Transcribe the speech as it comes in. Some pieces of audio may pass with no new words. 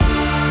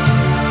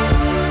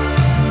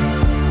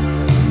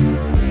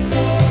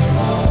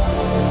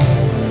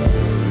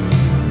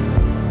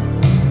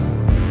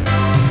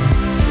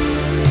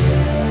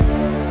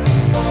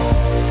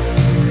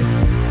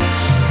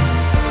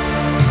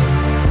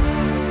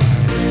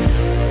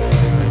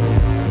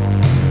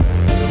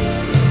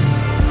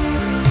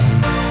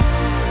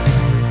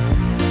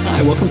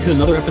to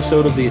another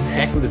episode of the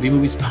Attack of the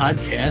B-Movies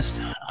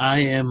podcast. I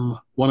am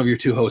one of your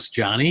two hosts,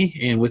 Johnny,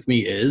 and with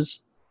me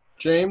is...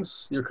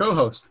 James, your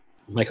co-host.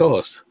 My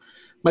co-host.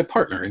 My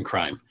partner in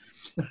crime.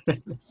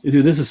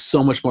 Dude, this is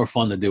so much more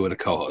fun to do with a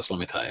co-host, let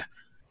me tell you.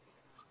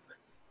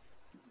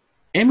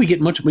 And we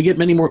get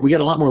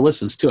a lot more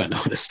listens, too, I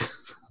noticed.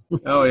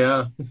 Oh,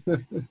 yeah.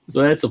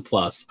 So that's a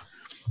plus.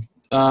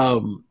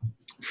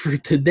 For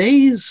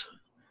today's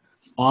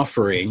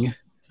offering...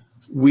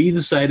 we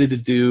decided to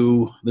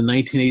do the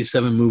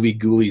 1987 movie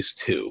Ghoulies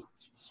 2,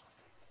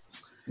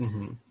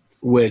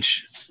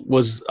 which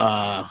was what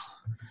I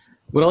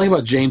like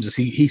about James is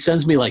he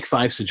sends me like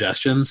 5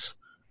 suggestions,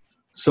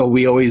 so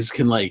we always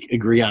can like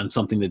agree on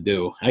something to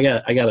do. I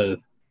gotta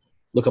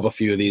look up a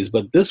few of these,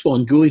 but this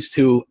one, Ghoulies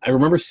 2, I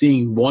remember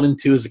seeing 1 and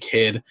 2 as a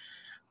kid.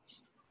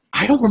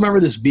 I don't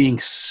remember this being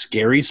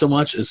scary so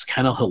much. It's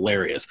kind of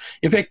hilarious.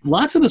 In fact,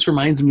 lots of this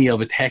reminds me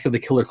of Attack of the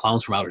Killer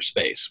Clowns from Outer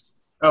Space.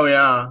 Oh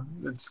yeah,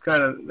 it's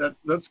kind of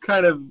that's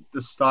kind of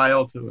the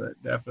style to it.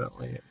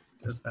 Definitely, it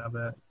does have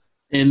that.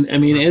 And I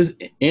mean, as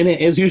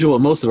usual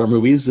in most of our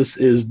movies, this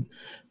is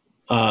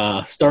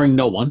starring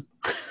no one.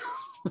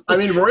 I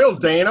mean, Royal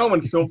Dano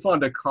and Phil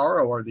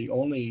Fondacaro are the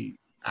only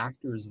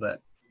actors that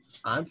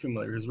I'm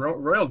familiar with.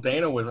 Royal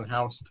Dano was in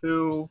House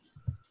 2.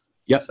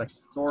 Yep. Second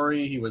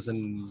Story. He was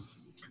in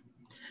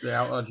The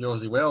Outlaw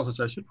Josie Wales,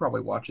 which I should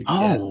probably watch again.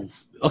 Oh,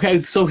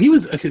 okay. So he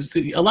was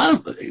a lot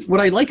of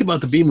what I like about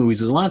the B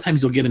movies is a lot of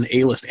times you'll get an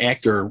A-list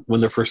actor when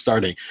they're first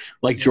starting,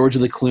 like George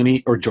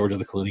Clooney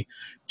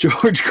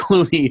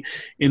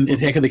in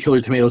Attack of the Killer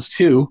Tomatoes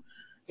 2,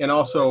 and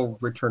also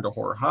Return to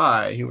Horror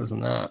High. He was in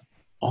that.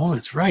 Oh,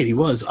 that's right. He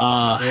was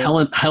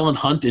Helen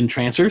Hunt in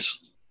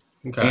Trancers.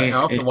 Okay,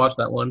 I'll have to watch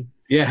that one.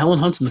 Yeah, Helen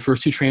Hunt's in the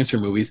first 2 Trancer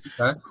movies.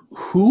 Okay.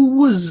 Who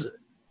was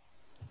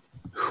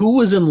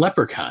in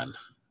Leprechaun?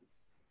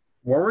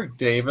 Warwick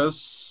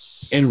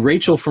Davis. And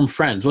Rachel from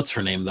Friends. What's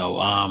her name,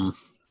 though?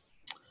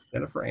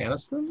 Jennifer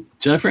Aniston?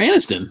 Jennifer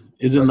Aniston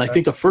is in, I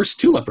think, the first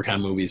 2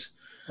 Leprechaun movies.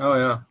 Oh,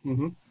 yeah.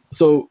 Mm-hmm.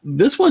 So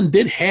this one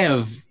did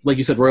have, like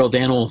you said, Royal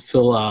Dano and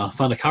Phil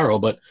Fondacaro,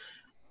 but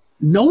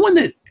no one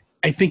that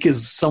I think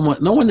is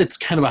no one that's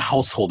kind of a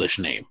householdish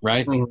name,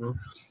 right?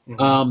 Mm-hmm.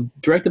 Mm-hmm.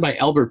 Directed by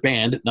Albert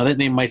Band. Now, that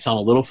name might sound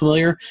a little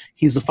familiar.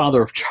 He's the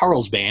father of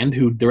Charles Band,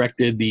 who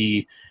directed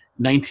the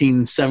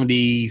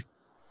 1978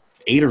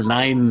 or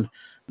 9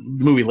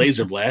 movie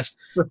Laser Blast,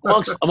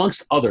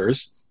 amongst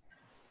others.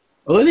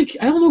 Although I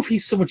don't know if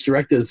he's so much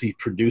directed as he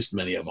produced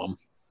many of them.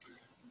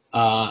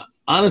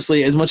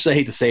 Honestly, as much as I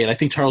hate to say it, I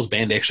think Charles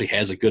Band actually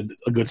has a good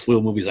slew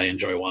of movies I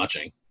enjoy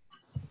watching.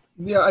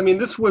 Yeah, I mean,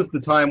 this was the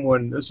time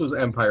when this was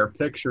Empire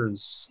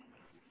Pictures.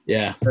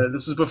 Yeah,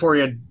 this is before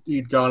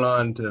he'd gone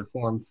on to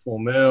form Full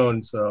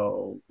Moon.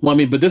 So well, I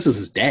mean, but this is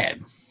his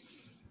dad.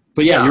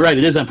 But yeah, you're right.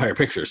 It is Empire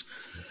Pictures.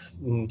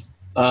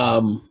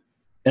 Mm-hmm.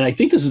 And I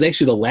think this is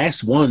actually the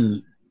last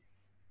one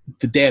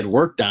the dad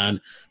worked on.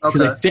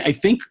 Because I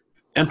think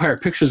Empire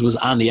Pictures was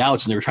on the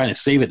outs and they were trying to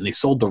save it and they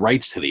sold the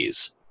rights to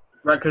these.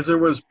 Right, because there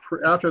was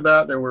after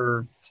that there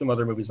were some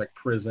other movies like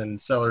Prison,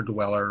 Cellar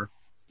Dweller,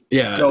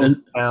 Ghost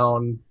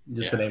Town,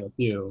 just to name a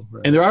few.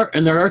 Right?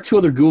 And there are 2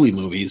 other Ghoulie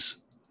movies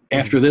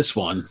after this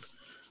one,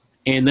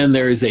 and then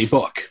there is a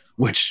book.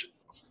 Which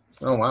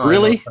oh wow,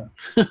 really?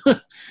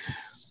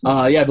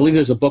 I believe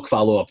there's a book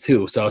follow up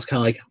too. So I was kind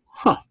of like,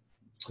 huh,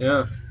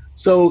 yeah.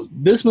 So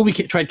this movie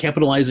tried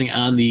capitalizing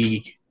on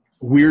the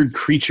weird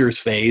creatures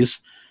phase.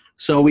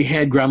 So we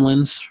had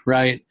Gremlins,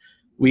 right?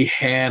 We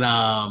had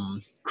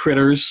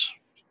Critters.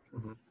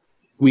 Mm-hmm.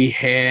 We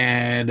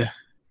had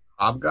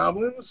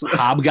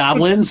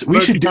Hobgoblins. We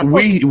should do.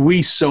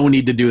 We so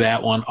need to do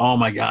that one. Oh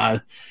my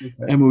god,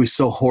 that movie's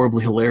so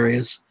horribly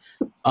hilarious.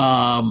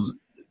 There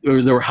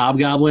were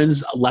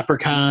Hobgoblins,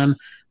 Leprechaun.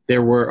 The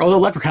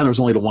Leprechaun. There was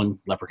only the one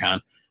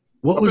Leprechaun.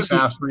 What Puppet was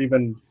Master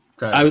even?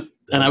 Okay.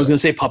 I was going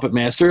to say Puppet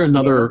Master,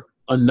 another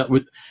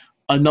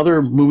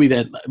movie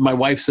that my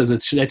wife says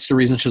that's the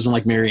reason she doesn't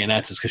like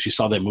marionettes is because she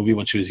saw that movie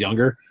when she was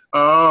younger.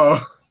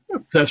 Oh.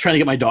 So I was trying to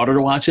get my daughter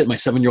to watch it. My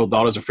 7-year-old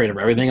daughter's afraid of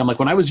everything. I'm like,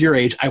 when I was your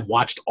age, I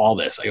watched all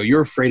this. I go,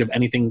 you're afraid of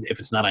anything if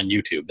it's not on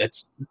YouTube.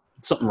 That's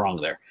something wrong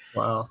there.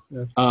 Wow.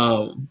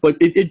 Yeah. But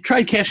it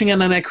tried cashing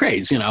in on that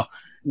craze,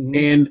 Mm-hmm.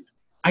 And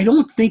I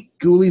don't think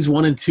Ghoulies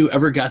 1 and 2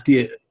 ever got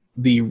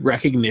the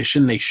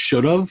recognition they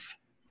should have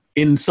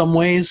in some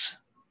ways.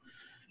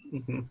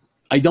 Mm-hmm.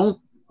 I don't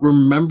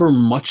remember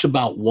much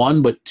about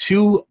 1, but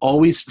 2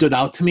 always stood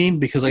out to me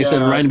because, like I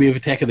said, it reminded me of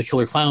Attack of the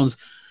Killer Clowns.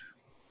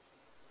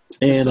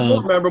 And it's a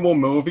more memorable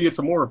movie. It's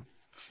a more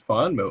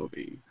fun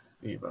movie,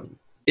 even.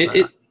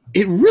 It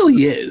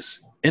really is,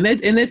 and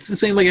it's the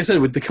same. Like I said,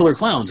 with the Killer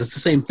Clowns, it's the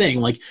same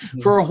thing. Like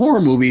for a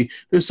horror movie,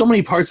 there's so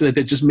many parts of it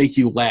that just make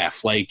you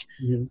laugh. Like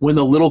when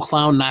the little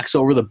clown knocks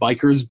over the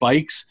bikers'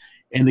 bikes,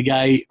 and the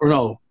guy, or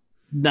no.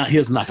 He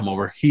doesn't knock him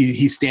over.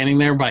 He's standing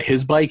there by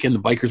his bike, and the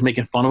biker's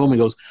making fun of him. He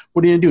goes,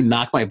 "What are you gonna do?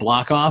 Knock my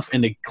block off?"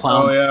 And the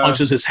clown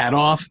punches his head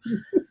off.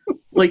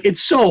 Like,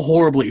 it's so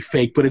horribly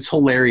fake, but it's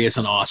hilarious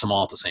and awesome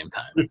all at the same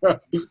time.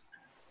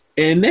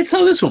 And that's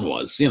how this one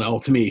was,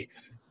 to me.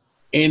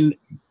 And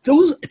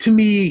those, to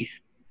me,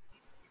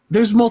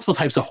 there's multiple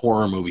types of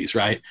horror movies,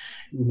 right?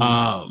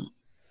 Mhm.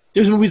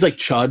 There's movies like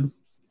Chud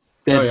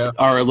that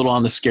are a little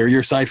on the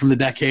scarier side from the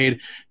decade.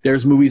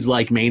 There's movies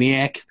like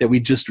Maniac that we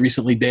just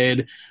recently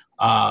did,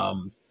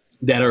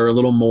 that are a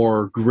little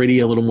more gritty,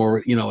 a little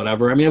more,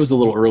 whatever. I mean, it was a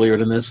little earlier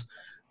than this,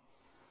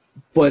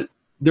 but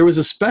there was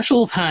a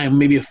special time,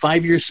 maybe a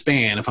 5-year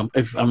span,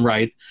 if I'm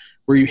right,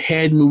 where you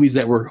had movies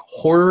that were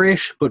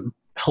horror-ish but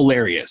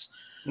hilarious.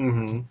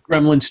 Mhm.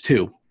 Gremlins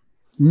 2.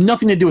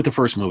 Nothing to do with the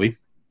first movie.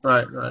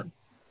 Right.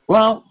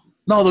 Well,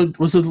 no,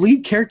 was the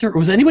lead character,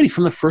 was anybody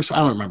from the first one?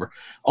 I don't remember.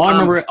 All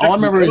I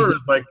remember is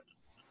like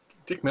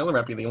Dick Miller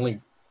might be the only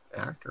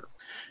actor.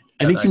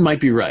 I think you might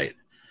be right.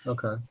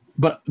 Okay.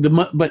 But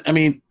I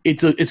mean,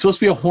 it's supposed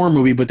to be a horror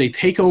movie, but they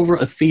take over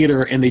a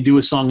theater and they do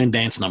a song and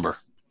dance number.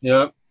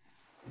 Yep.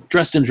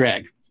 Dressed in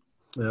drag.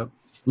 Yep.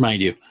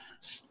 Mind you.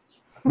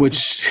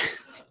 Which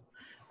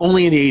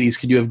only in the 80s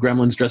could you have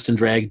Gremlins dressed in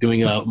drag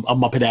doing a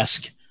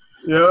Muppet-esque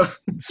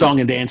song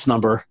and dance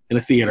number in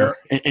a theater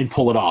and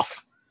pull it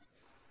off.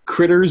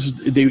 Critters,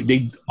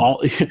 they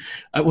all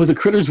was it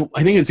Critters?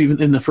 I think it's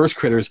even in the first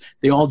Critters.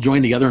 They all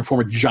join together and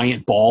form a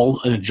giant ball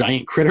and a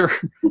giant critter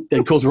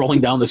that goes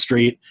rolling down the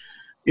street.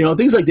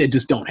 Things like that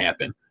just don't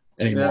happen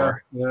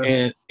anymore,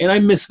 and I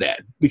miss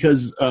that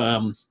because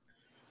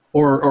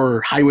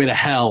or Highway to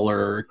Hell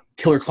or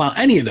Killer Clown,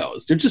 any of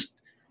those, they're just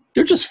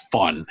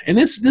fun, and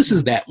this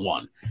is that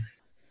one.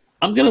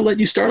 I'm gonna let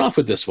you start off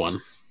with this one.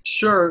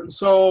 Sure.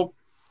 So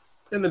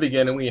in the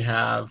beginning, we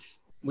have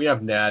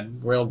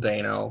Ned, Royal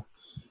Dano.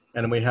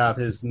 And we have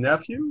his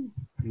nephew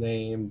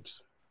named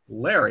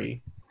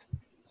Larry.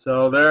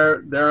 So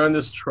they're on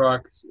this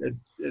truck.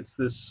 It's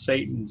this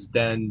Satan's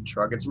Den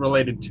truck. It's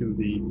related to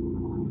the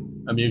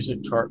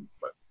amusement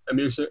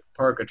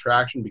park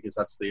attraction because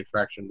that's the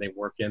attraction they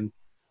work in.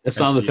 That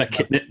sound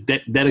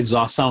that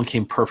exhaust sound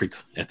came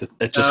perfect at just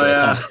the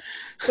right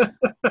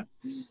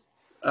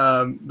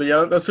time. But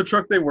yeah, that's the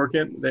truck they work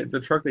in.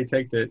 The truck they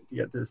take to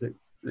get to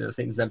the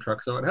Satan's Den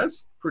truck. So it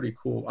has pretty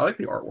cool. I like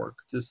the artwork.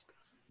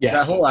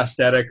 That whole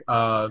aesthetic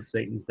of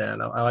Satan's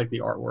Den. I like the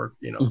artwork,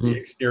 the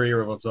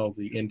exterior of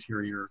the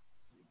interior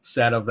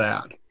set of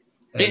that.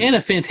 And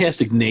a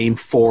fantastic name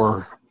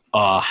for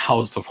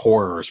House of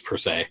Horrors, per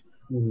se.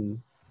 Mm-hmm.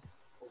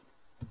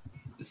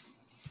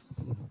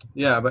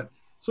 Yeah, but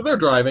so they're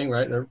driving,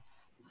 right? They're,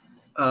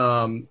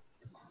 because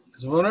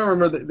when I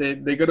remember,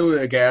 they go to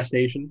a gas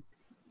station,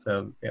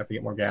 so they have to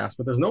get more gas,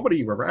 but there's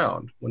nobody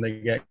around when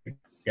they get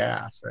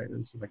gas, right?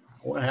 It's like,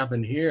 what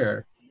happened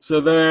here? So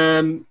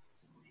then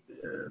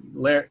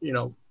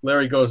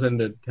Larry goes in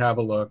to have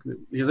a look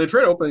because they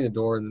try to open the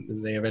door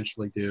and they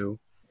eventually do,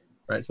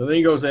 right? So then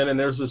he goes in and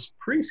there's this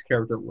priest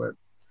character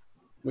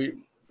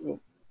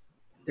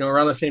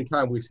around the same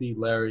time we see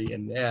Larry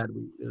and Ned.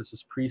 There's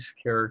this priest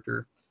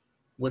character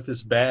with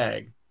this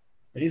bag,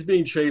 and he's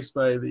being chased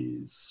by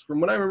these. From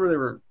what I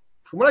remember,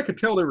 from what I could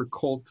tell, they were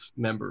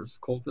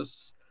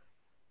cultists.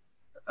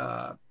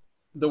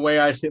 The way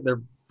I see it,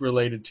 they're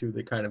related to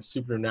the kind of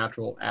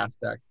supernatural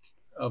aspect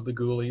of the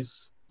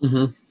Ghoulies.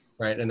 Mm-hmm.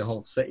 Right, and the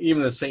whole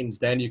even the Satan's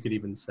Den, you could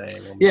even say.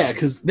 Yeah,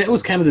 because that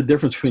was kind of the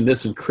difference between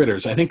this and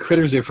Critters. I think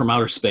Critters, they're from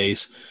outer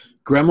space.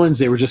 Gremlins,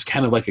 they were just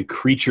kind of like a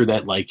creature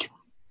that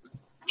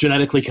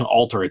genetically can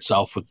alter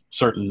itself with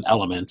certain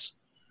elements.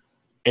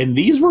 And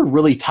these were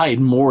really tied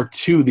more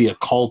to the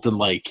occult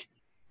and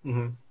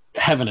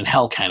heaven and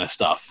hell kind of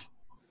stuff.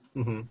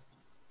 Mm-hmm.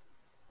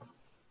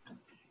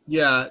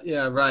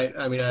 Yeah, right.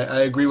 I mean,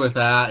 I agree with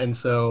that. And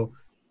so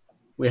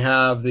we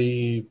have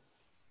the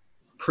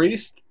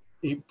priest.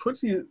 He puts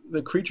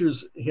the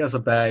creatures. He has a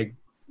bag.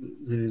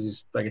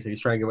 He's, like I said,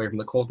 he's trying to get away from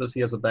the cultists.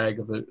 He has a bag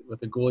with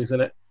the ghoulies in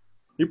it.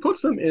 He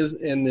puts them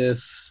in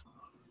this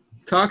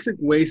toxic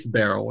waste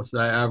barrel, which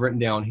I've written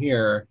down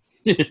here.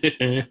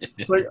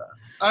 It's like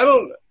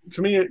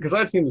to me, because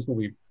I'd seen this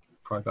movie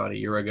probably about a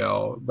year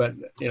ago, but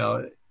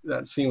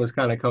that scene was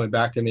kind of coming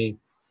back to me.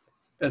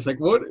 It's like,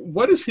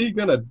 what is he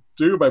gonna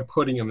do by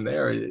putting him in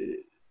there?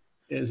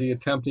 Is he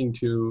attempting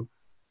to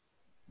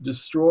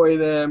destroy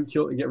them,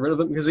 get rid of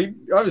them? Because he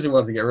obviously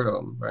wants to get rid of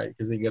them, right?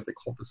 Because he can get the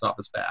cultists off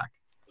his back.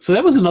 So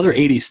that was another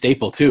 80s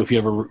staple too, if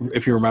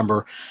you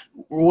remember.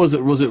 Was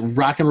it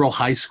Rock and Roll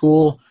High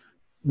School?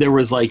 There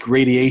was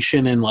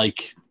radiation and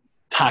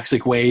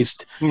toxic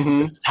waste,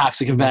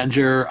 Toxic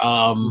Avenger,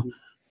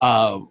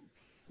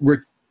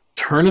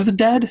 Return of the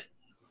Dead?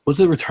 Was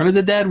it Return of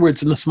the Dead, where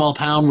it's in the small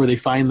town where they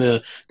find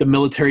the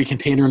military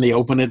container and they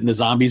open it and the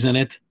zombies in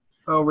it?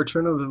 Oh,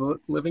 Return of the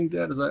Living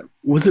Dead?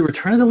 Was it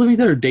Return of the Living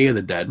Dead or Day of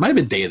the Dead? Might have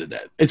been Day of the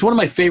Dead. It's one of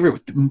my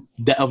favorite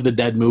of the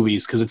Dead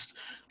movies because it's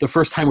the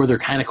first time where they're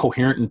kind of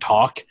coherent and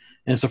talk,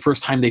 and it's the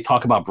first time they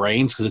talk about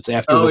brains because it's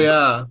after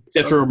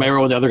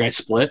Romero and the other guy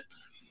split.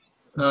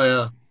 Oh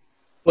yeah.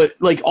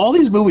 But all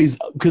these movies,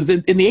 because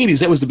in the 80s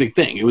that was the big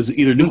thing. It was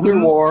either nuclear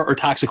war or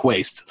toxic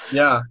waste.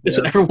 Yeah, that's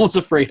what everyone was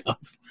afraid of.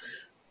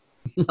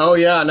 Oh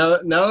yeah. Now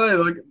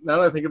that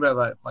I think about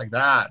that like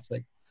that, it's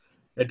like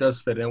it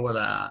does fit in with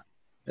that.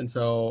 And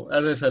so,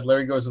 as I said,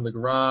 Larry goes in the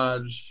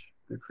garage.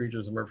 The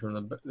creatures emerge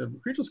from the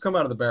creatures come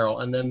out of the barrel,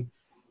 and then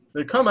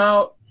they come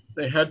out,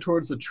 they head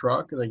towards the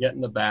truck and they get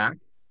in the back.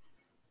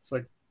 It's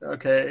like,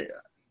 okay,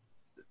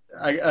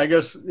 I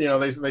guess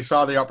they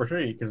saw the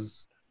opportunity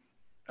because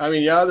I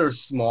mean, yeah, they're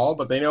small,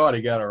 but they know how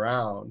to get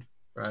around,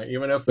 right?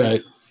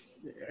 Right.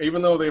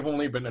 Even though they've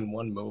only been in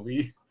one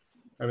movie,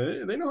 I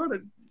mean, they know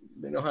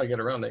how to get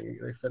around. They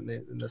fit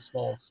in the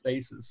small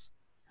spaces.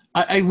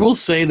 I will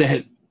say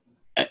that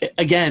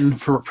again,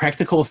 for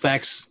practical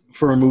effects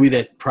for a movie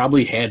that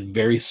probably had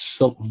very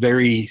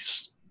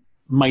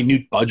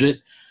minute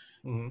budget,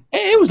 Mm-hmm.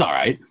 it was all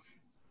right.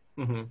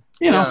 Mm-hmm.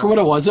 For what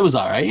it was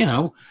all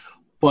right.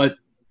 But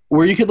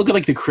where you could look at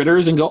like the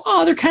critters and go,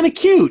 oh, they're kind of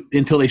cute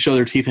until they show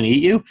their teeth and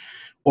eat you,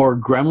 or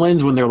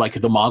Gremlins when they're like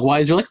the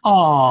Mogwais, you're like,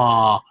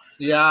 oh,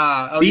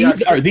 yeah. Oh,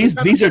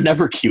 these are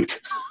never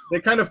cute. They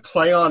kind of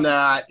play on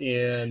that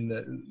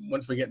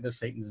once we get into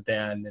Satan's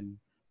Den and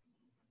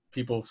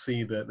people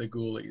see the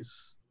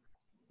ghoulies,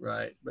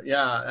 right? But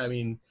yeah, I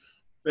mean,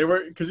 they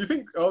were because you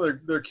think, oh,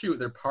 they're cute,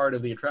 they're part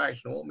of the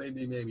attraction. Well,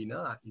 maybe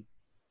not.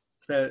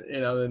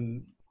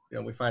 Then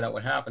we find out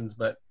what happens,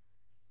 but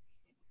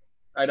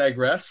I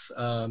digress.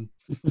 So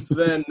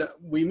then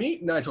we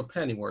meet Nigel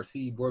Pennyworth.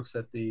 He works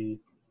at the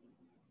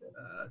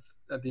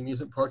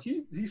amusement park.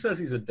 He says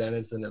he's a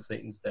denizen of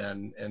Satan's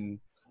Den, and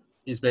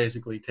he's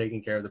basically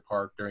taking care of the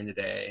park during the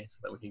day so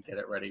that we can get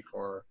it ready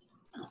for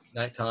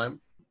nighttime.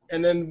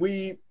 And then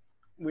we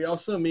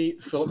also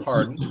meet Philip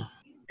Hardin,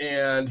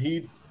 and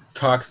he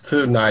talks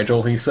to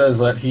Nigel. He says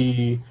that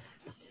he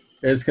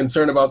is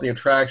concerned about the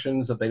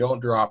attractions, that they don't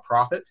draw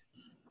profit.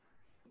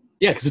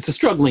 Yeah, because it's a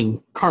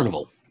struggling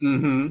carnival.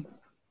 Mm-hmm.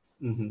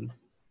 Mm-hmm.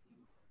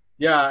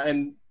 Yeah,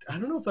 and I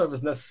don't know if that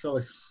was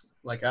necessarily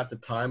like at the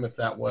time, if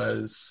that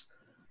was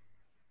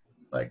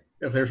like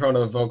if they were trying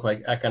to evoke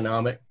like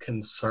economic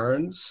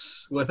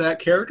concerns with that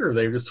character, or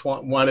they just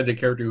wanted a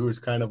character who was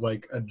kind of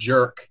like a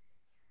jerk,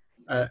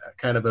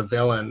 kind of a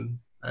villain.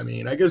 I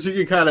mean, I guess you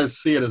could kind of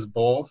see it as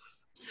both.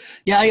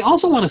 Yeah, I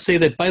also want to say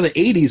that by the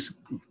 80s,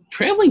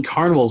 traveling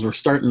carnivals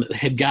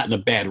had gotten a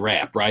bad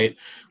rap, right?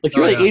 Like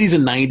through the 80s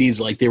and 90s,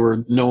 like they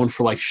were known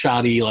for like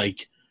shoddy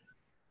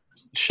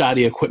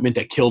equipment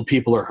that killed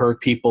people or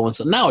hurt people, and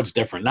so now it's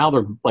different. Now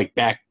they're like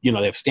back, they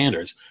have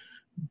standards.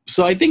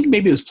 So I think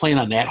maybe it was playing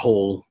on that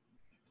whole,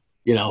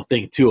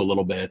 thing too a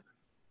little bit.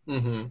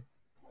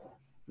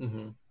 Mm-hmm.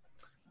 Mm-hmm.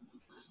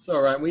 So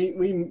right,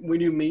 we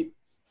do meet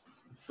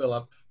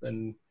Philip,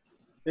 and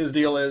his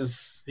deal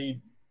is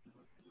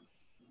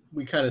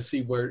we kind of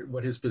see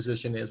what his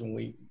position is when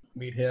we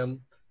meet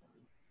him.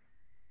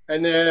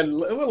 And then a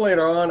little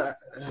later on,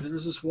 there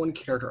was this one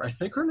character. I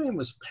think her name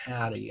was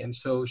Patty, and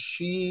so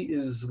she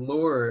is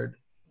lured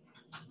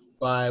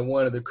by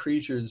one of the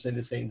creatures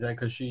into Satan's Den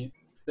because she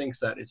thinks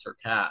that it's her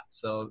cat.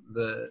 So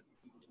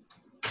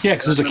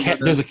because there's a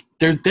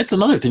cat. That's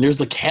another thing.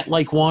 There's a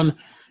cat-like one,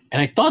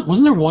 and I thought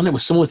wasn't there one that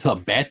was similar to a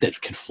bat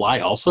that could fly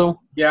also?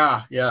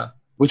 Yeah.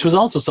 Which was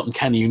also something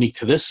kind of unique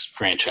to this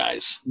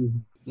franchise.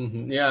 Mm-hmm.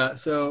 Mm-hmm. Yeah.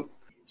 So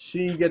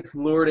she gets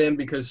lured in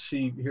because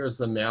she hears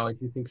the meowing.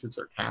 She thinks it's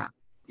her cat.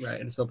 Right,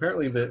 and so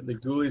apparently the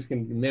ghoulies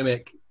can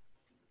mimic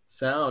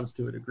sounds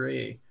to a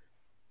degree,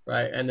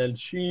 right? And then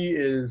she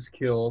is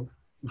killed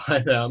by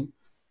them.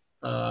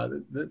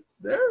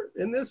 They're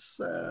in this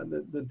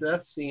the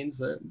death scenes.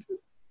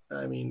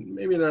 I mean,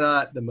 maybe they're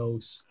not the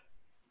most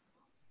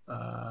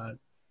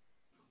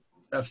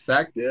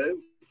effective,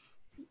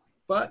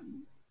 but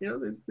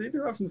they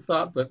do have some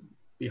thought, but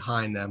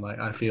behind them,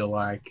 I feel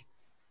like.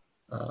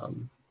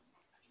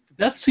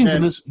 Death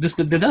scenes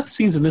the death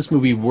scenes in this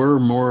movie were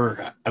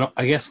more,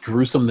 I guess,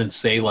 gruesome than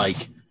say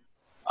like,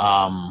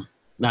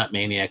 not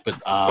Maniac, but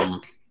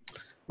what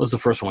was the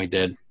first one we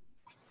did?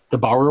 The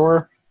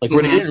Borrower, like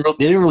where they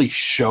didn't really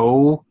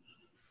show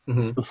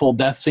the full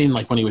death scene,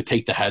 like when he would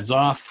take the heads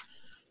off.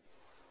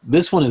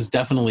 This one is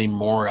definitely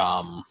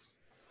more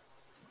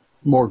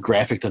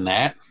graphic than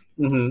that.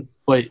 Mm-hmm.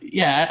 But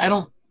yeah, I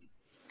don't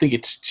think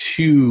it's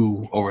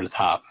too over the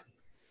top.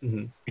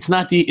 Mm-hmm. It's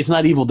not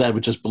Evil Dead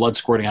with just blood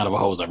squirting out of a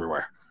hose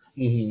everywhere.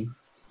 Mm-hmm.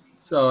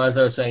 So as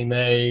I was saying,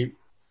 they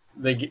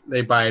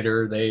bite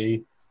her,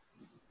 they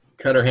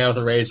cut her hand with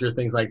a razor,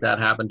 things like that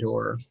happen to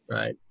her,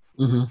 right?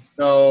 Mm-hmm.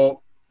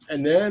 So,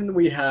 and then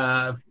we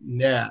have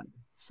Ned.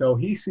 So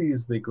he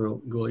sees the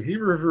ghoulies. He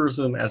refers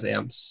to them as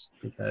imps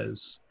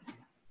because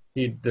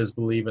he does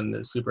believe in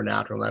the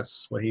supernatural.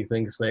 That's what he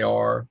thinks they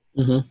are.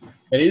 Mm-hmm.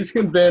 And he's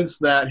convinced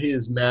that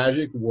his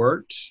magic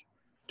worked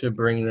to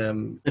bring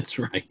them That's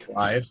right.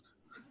 life.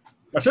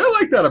 So I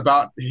like that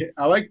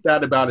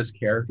about his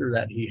character,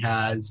 that he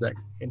has that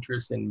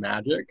interest in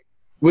magic,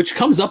 which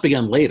comes up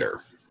again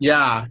later.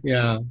 Yeah.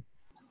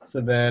 So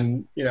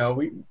then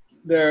we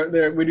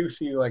do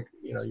see like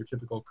your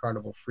typical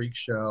carnival freak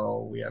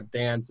show. We have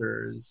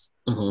dancers.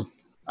 Mm-hmm.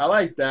 I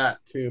like that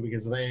too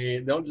because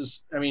they don't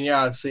just. I mean,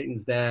 yeah,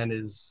 Satan's Den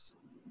is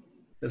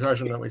the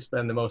attraction that we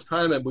spend the most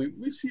time at.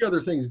 We see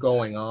other things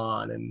going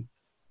on, and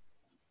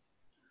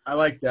I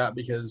like that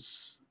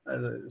because,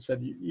 as I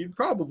said, you'd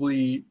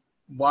probably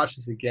watch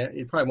this again.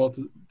 You'd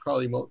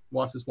probably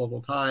watch this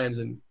multiple times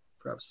and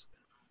perhaps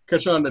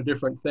catch on to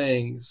different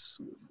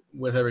things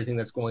with everything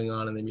that's going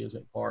on in the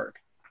amusement park.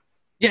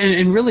 Yeah,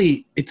 and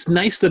really, it's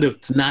nice that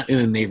it's not in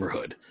a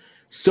neighborhood.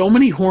 So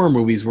many horror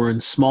movies were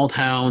in small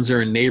towns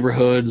or in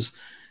neighborhoods.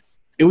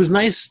 It was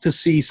nice to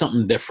see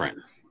something different.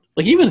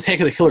 Like even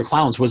Attack of the Killer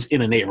Clowns was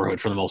in a neighborhood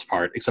for the most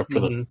part, except for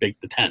the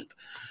tent.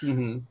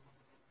 Mm-hmm.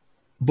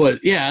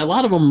 But yeah, a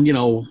lot of them,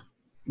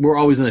 were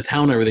always in a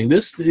town and everything.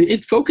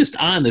 It focused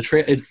on the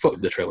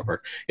trailer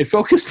park. It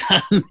focused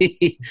on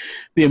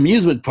the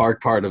amusement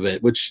park part of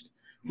it, which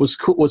was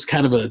cool. Was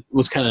kind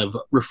of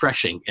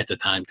refreshing at the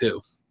time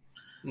too.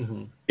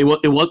 Mm-hmm.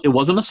 It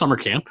wasn't a summer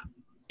camp,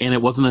 and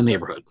it wasn't a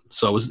neighborhood,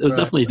 so it was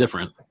definitely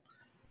different.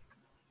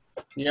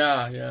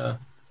 Yeah.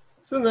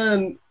 So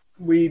then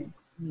we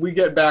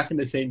get back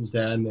into Satan's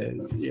Den,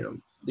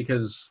 and,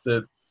 because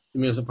the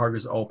amusement park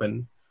is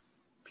open,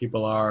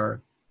 people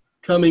are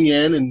coming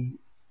in and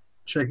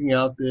checking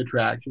out the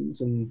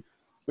attractions, and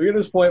we get to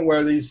this point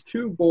where these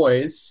two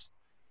boys,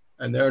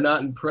 and they're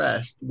not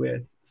impressed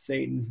with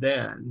Satan's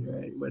Den,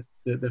 right? With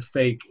the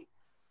fake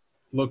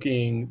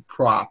looking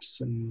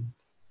props and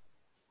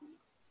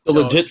the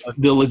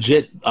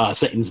legit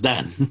Satan's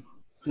Den.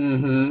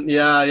 Mm-hmm.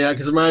 Yeah,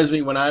 because it reminds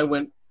me when I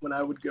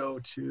would go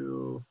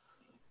to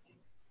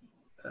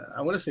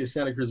I want to say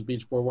Santa Cruz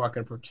Beach Boardwalk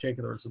in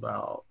particular is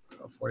about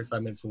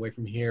 45 minutes away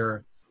from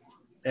here,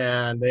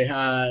 and they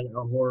had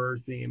a horror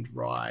themed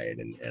ride,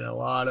 and a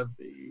lot of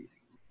the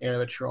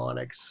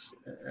animatronics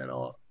and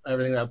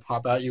everything that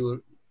pop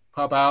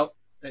out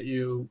at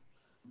you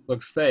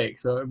looked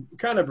fake. So it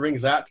kind of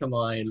brings that to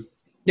mind.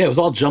 Yeah, it was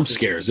all jump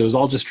scares. It was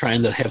all just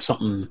trying to have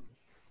something.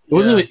 It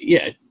wasn't.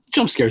 Yeah,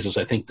 jump scares is,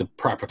 I think, the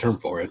proper term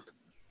for it.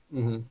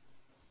 Mm-hmm.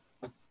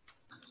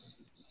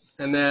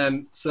 And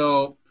then,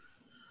 so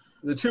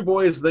the two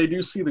boys, they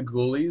do see the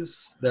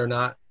ghoulies. They're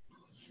not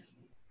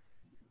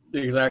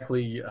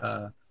exactly.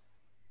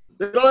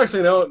 They don't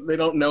actually know. They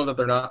don't know that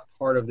they're not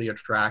part of the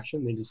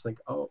attraction. They just think,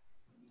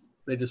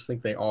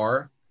 they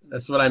are.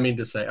 That's what I mean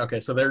to say. Okay,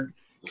 so they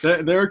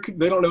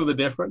don't know the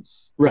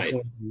difference. Right.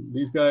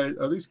 These guys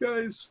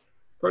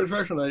part of the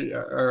attraction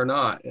or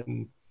not,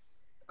 and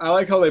I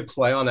like how they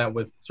play on that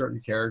with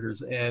certain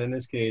characters. And in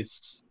this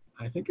case,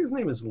 I think his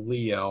name is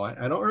Leo.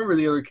 I don't remember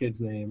the other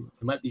kid's name.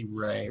 It might be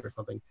Ray or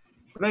something.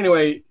 But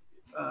anyway,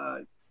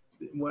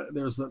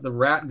 there's the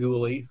rat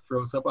ghoulie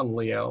throws up on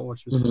Leo,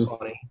 which is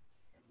funny,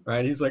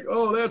 right? He's like,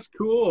 "Oh, that's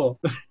cool,"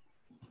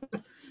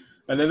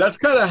 and then that's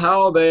kind of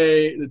how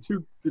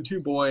the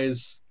two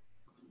boys,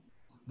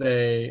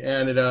 they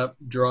ended up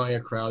drawing a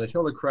crowd. They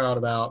tell the crowd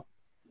about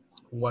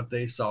what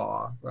they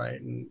saw, right,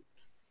 and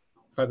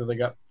the fact that they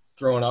got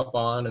thrown up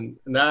on, and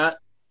that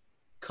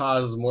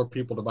causes more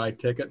people to buy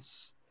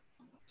tickets.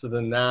 So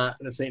then the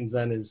Satan's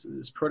Den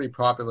is pretty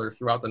popular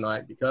throughout the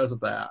night because of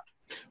that.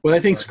 What I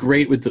think is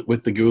great with the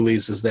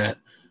ghoulies is that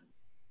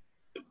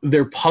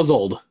they're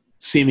puzzled,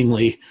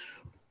 seemingly,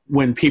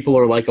 when people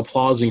are like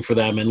applauding for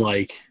them and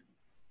like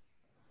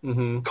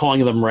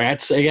calling them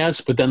rats, I guess.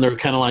 But then they're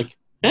kind of like,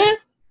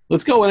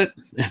 let's go with it.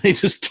 And they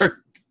just start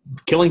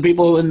killing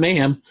people in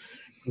mayhem.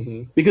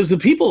 Because the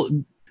people,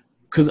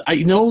 because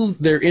I know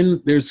they're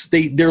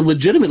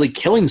legitimately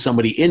killing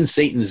somebody in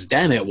Satan's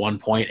Den at one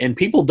point, and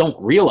people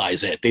don't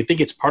realize it. They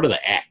think it's part of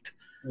the act.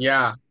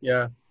 Yeah.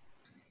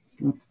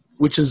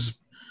 Which is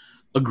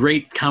a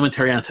great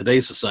commentary on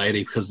today's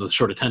society because of the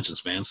short attention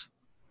spans.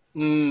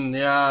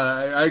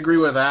 Yeah, I agree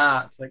with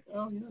that. It's like,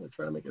 oh yeah, they're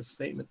trying to make a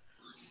statement.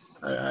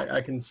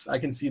 I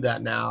can see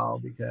that now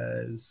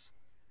because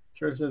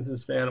short attention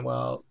span.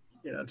 Well,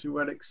 to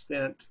what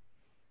extent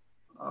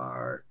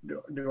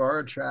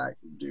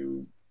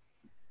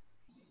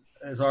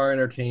is our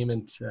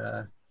entertainment?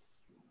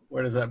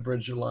 Where does that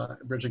bridge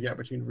a gap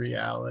between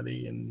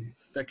reality and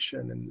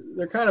fiction? And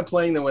they're kind of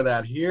playing them with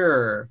that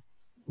here.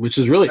 Which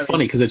is really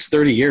funny because it's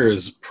 30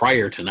 years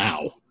prior to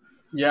now.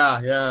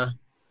 Yeah.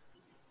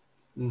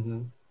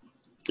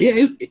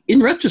 Yeah,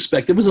 in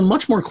retrospect, it was a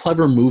much more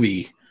clever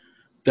movie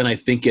than I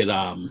think it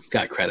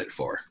got credit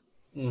for.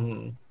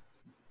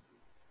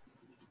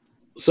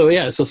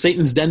 So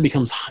Satan's Den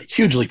becomes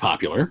hugely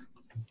popular.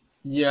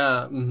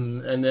 Yeah,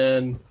 and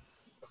then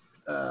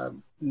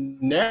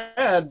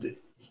Ned,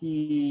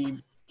 he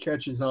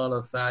catches on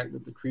the fact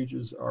that the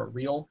creatures are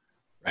real,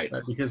 right?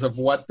 Because of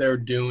what they're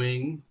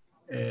doing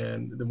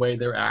and the way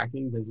they're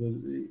acting,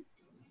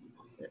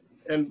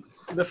 and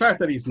the fact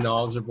that he's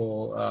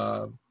knowledgeable,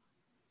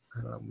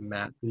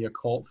 the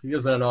occult. He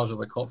doesn't have knowledge of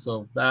the occult,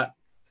 so that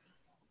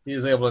he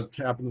is able to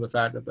tap into the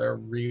fact that they're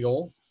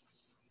real,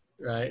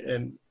 right?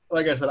 And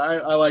like I said,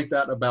 I like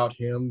that about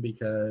him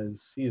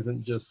because he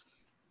isn't just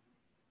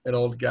an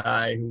old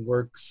guy who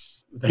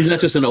works there. He's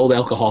not just an old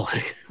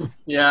alcoholic.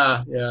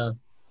 Yeah.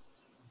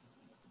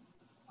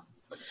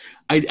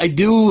 I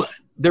do.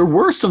 There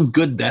were some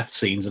good death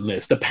scenes in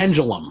this. The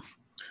pendulum.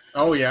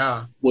 Oh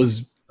yeah.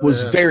 Was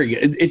very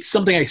good. It's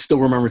something I still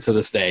remember to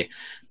this day,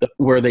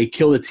 where they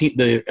kill I think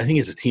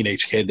it's a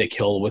teenage kid they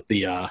kill with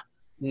the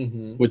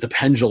with the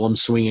pendulum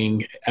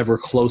swinging ever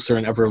closer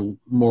and ever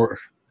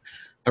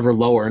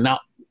lower. Now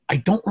I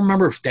don't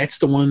remember if that's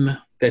the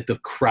one that the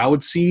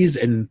crowd sees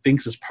and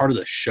thinks is part of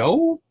the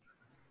show.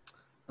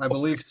 I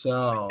believe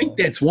so. I think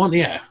that's one.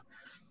 Yeah,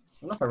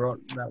 I don't know if I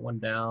wrote that one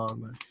down.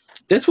 But...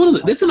 that's one of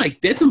the,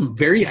 that's a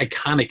very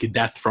iconic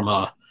death from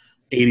a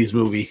 80s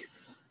movie.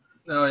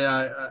 Oh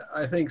yeah,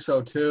 I think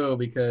so too,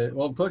 because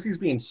plus he's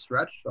being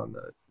stretched on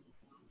the.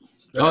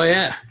 Oh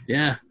yeah.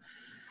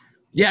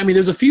 I mean,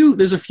 there's a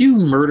few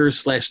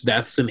murders /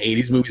 deaths in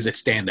 80s movies that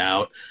stand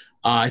out.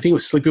 I think it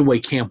was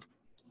Sleepaway Camp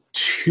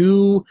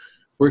 2,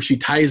 where she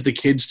ties the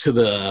kids to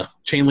the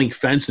chain link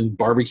fence and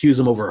barbecues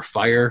them over a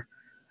fire.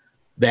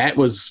 That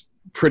was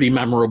pretty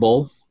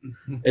memorable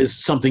as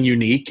something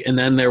unique. And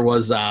then there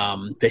was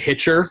the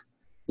Hitcher,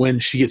 when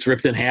she gets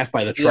ripped in half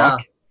by the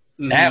truck.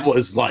 Yeah. That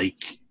was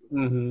like,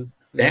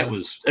 that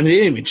was, I mean, they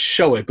didn't even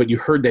show it, but you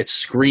heard that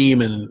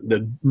scream and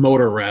the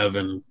motor rev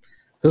and,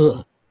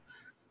 ugh.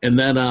 And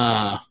then,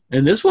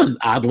 and this one,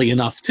 oddly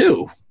enough,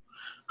 too.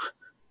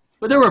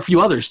 But there were a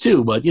few others,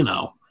 too, but, you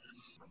know.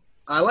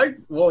 I like,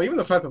 even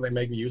the fact that they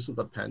make use of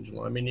the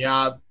pendulum. I mean,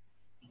 yeah,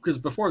 because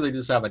before they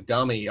just have a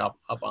dummy up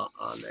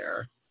on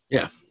there.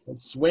 Yeah.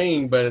 It's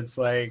swinging, but it's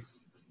like,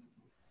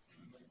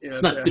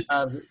 it's not to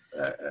have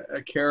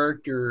a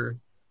character,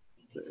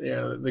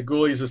 the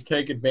ghoulies just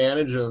take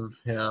advantage of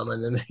him,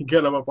 and then they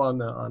get him up on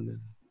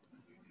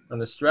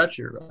the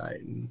stretcher,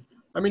 right? And,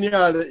 I mean,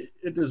 yeah,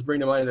 it does bring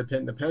to mind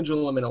the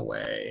pendulum in a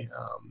way.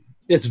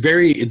 It's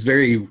very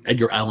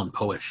Edgar Allan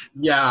Poe-ish.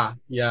 Yeah.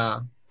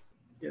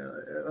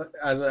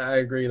 I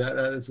agree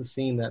that is a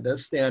scene that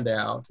does stand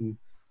out. And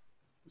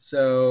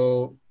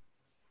so,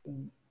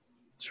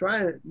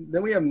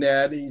 then we have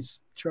Ned. He's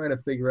trying to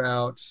figure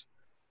out.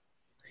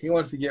 He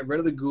wants to get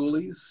rid of the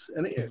ghoulies,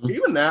 and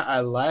even that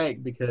I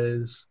like,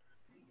 because,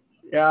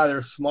 yeah,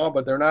 they're small,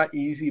 but they're not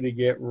easy to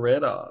get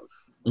rid of.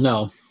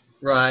 No.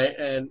 Right,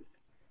 and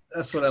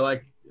that's what I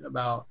like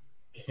about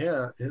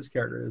his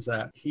character, is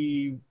that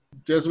he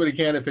does what he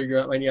can to figure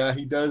out. And yeah,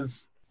 he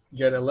does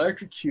get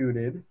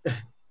electrocuted.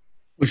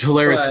 Which is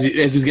hilarious.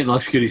 As he's getting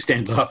electrocuted, he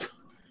stands up.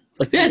 It's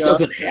like, that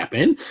doesn't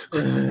happen.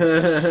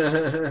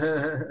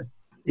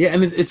 Yeah,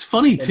 and it's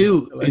funny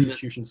too.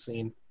 Electrocution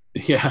scene.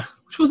 Yeah,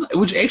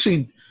 which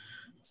actually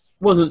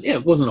wasn't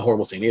a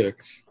horrible scene either.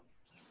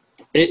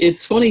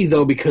 It's funny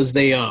though, because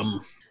there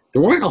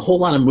weren't a whole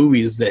lot of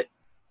movies that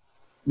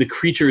the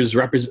creatures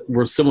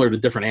were similar to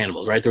different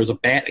animals, right? There was a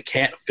bat, a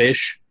cat, a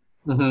fish,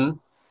 and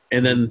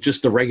then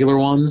just the regular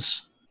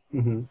ones,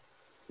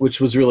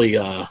 which was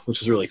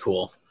really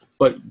cool.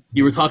 But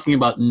you were talking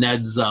about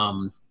Ned's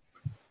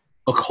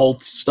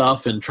occult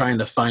stuff and trying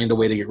to find a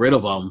way to get rid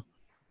of them.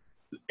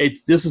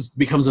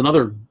 Becomes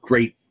another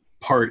great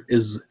part,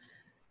 is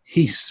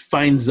he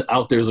finds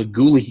out there's a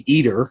ghoulie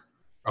eater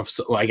of,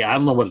 like, I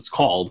don't know what it's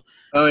called.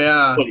 Oh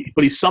yeah.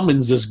 But he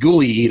summons this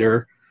ghoulie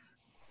eater,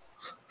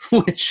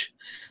 which,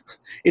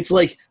 it's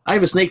like, I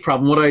have a snake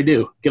problem. What do I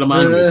do? Get a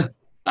mongoose.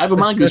 I have a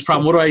mongoose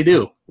problem. What do I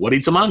do? What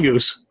eats a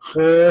mongoose?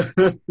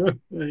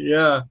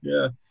 Yeah.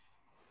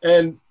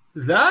 And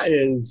that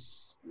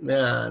is,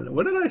 man,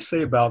 what did I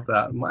say about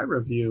that? In my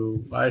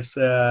review, I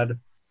said,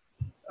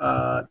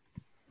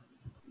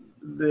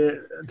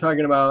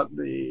 talking about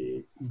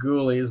the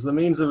ghoulies, the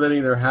means of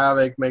ending their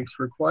havoc makes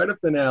for quite a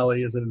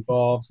finale, as it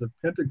involves a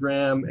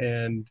pentagram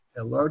and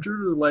a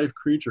larger-than-life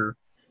creature,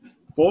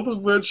 both of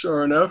which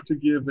are enough to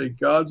give a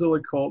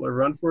Godzilla cult a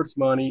run for its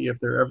money, if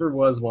there ever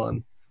was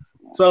one.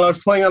 So I was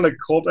playing on the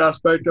cult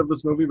aspect of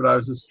this movie, but I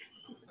was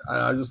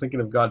just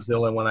thinking of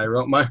Godzilla when I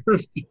wrote my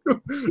review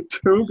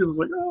too, because it's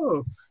like,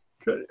 oh,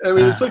 I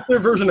mean, it's like their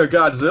version of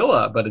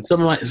Godzilla, but it's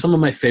some of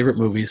my favorite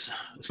movies,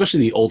 especially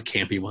the old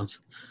campy ones.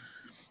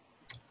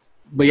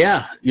 But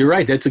yeah, you're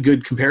right. That's a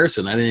good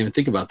comparison. I didn't even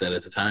think about that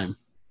at the time.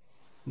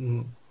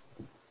 Mm-hmm.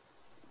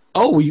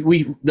 Oh,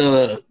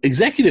 the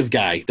executive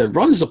guy that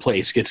runs the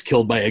place gets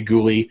killed by a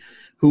ghoulie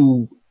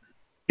who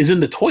is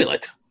in the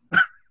toilet.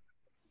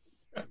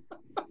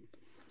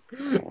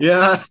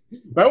 Yeah,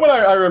 that one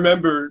I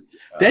remember.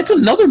 That's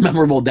another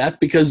memorable death,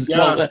 because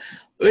the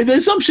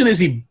assumption is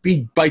he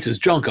bites his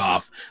junk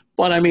off,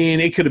 but I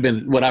mean, it could have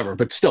been whatever.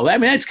 But still, I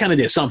mean, that's kind of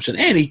the assumption.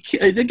 And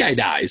the guy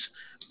dies.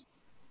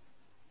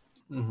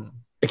 Mm-hmm.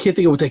 I can't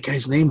think of what that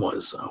guy's name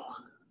was, though.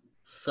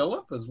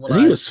 Philip is what I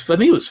think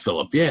it was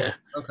Philip. Yeah.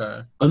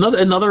 Okay.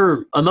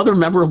 Another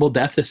memorable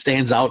death that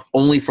stands out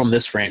only from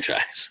this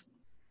franchise.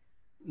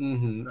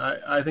 Mm-hmm.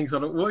 I think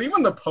so. Well,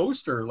 even the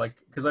poster,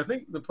 because I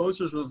think the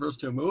posters for the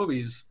first two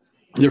movies,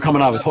 they're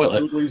coming out of a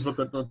toilet. With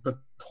the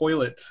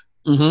toilet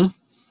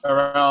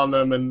around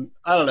them, and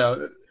I don't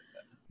know.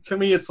 To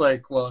me, it's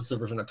like, well, it's a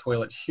version of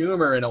toilet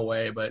humor in a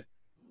way, but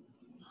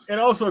it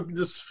also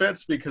just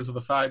fits because of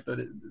the fact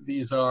that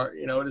these are,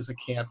 it is a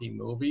campy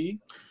movie,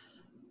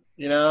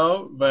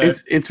 but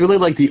it's really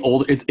like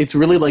it's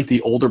really like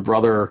the older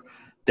brother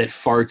that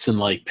farts and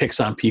like picks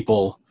on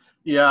people.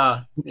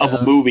 Yeah. Of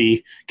a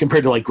movie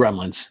compared to like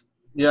Gremlins.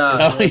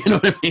 Yeah. You know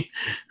what I mean?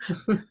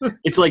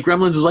 It's like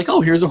Gremlins is like, oh,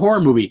 here's a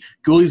horror movie.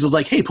 Ghoulies is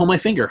like, hey, pull my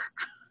finger.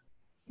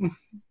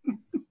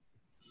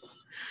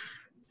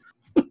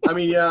 I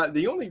mean, yeah,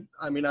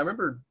 I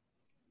remember,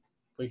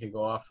 we could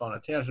go off on a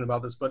tangent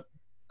about this, but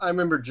I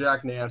remember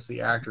Jack Nance,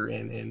 the actor,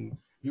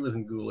 he was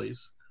in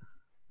Ghoulies.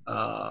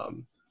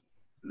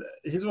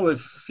 He's one of the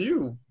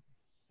few.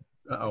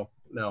 Oh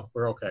no,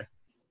 we're okay.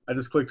 I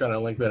just clicked on a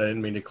link that I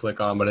didn't mean to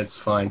click on, but it's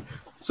fine.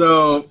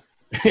 So,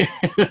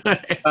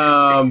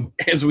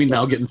 as we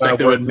now get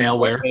infected with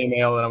malware,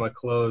 email that I'm gonna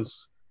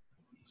close.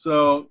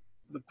 So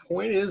the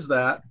point is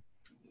that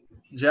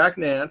Jack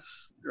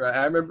Nance, right?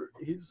 I remember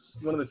he's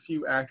one of the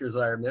few actors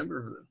I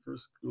remember for the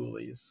first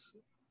Ghoulies.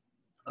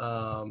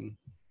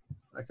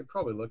 I could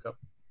probably look up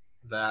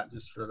that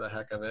just for the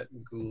heck of it.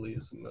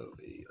 Ghoulies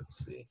movie.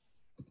 Let's see.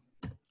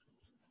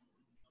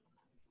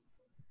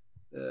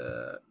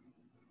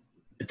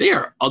 They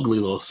are ugly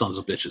little sons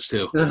of bitches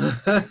too.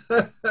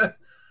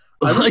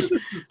 Like,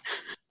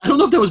 I don't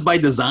know if that was by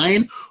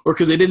design or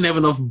because they didn't have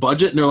enough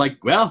budget, and they're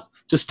like, well,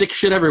 just stick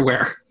shit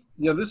everywhere.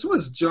 Yeah, this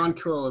was John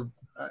Carl.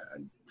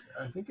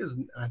 I think I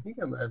have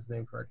his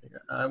name correctly.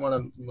 I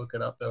want to look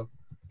it up though.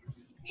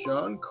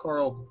 John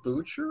Carl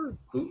Blucher.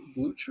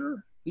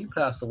 He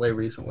passed away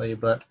recently,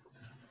 but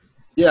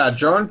yeah,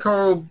 John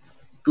Carl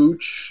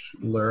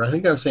Buchler. I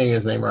think I'm saying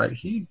his name right.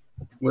 He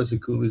was a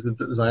Ghoulies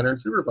designer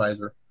and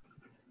supervisor.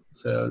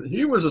 So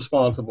he was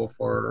responsible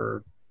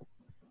for,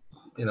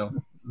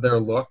 their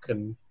look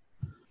and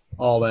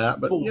all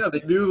that. But yeah, they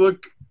do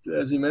look,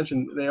 as you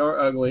mentioned, they are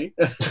ugly.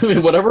 I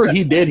mean, whatever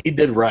he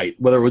did right.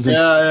 Whether it was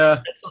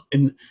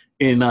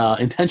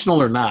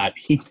intentional or not,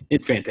 he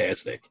did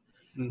fantastic.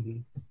 Mm-hmm.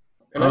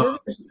 And I remember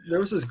there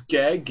was this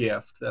gag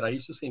gift that I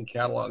used to see in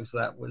catalogs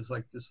that was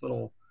like this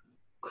little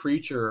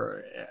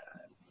creature,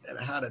 and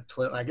it had a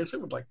toilet. I guess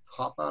it would like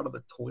pop out of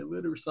the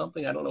toilet or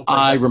something. I don't know.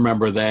 I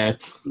remember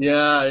that.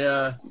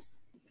 Yeah.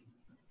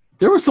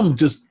 There were some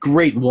just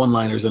great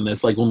one-liners in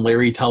this, like when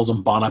Larry tells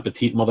him "Bon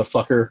appetit,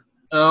 motherfucker."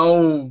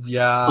 Oh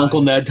yeah.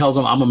 Uncle Ned tells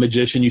him, "I'm a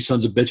magician, you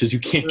sons of bitches.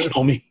 You can't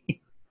kill me."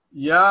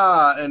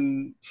 Yeah,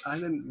 and I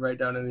didn't write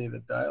down any of the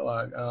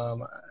dialogue.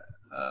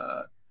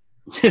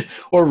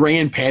 Or Ray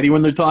and Patty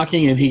when they're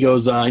talking, and he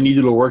goes, "I need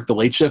you to work the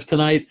late shift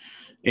tonight."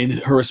 And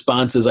her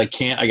response is, "I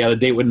can't. I got a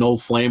date with an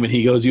old flame." And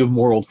he goes, "You have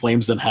more old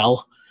flames than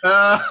hell."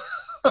 Oh,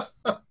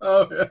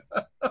 yeah.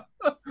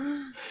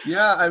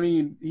 Yeah, I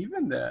mean,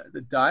 even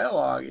the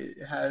dialogue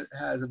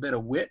has a bit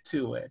of wit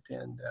to it,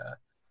 and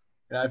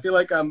I feel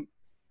like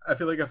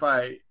if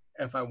I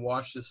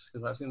watch this,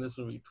 because I've seen this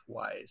movie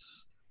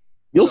twice,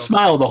 you'll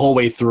smile the whole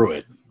way through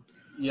it.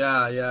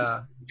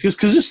 Yeah. Because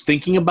just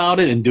thinking about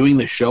it and doing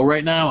the show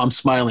right now, I'm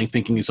smiling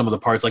thinking of some of the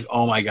parts like,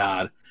 oh my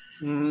god.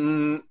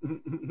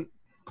 Mm-hmm.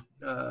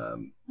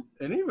 And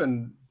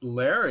even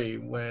Larry,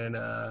 when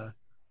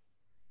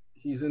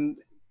he's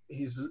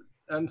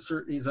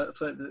uncertain, he's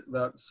upset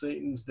about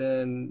Satan's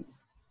den.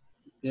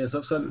 Yeah, he's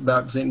upset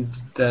about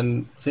Satan's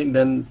den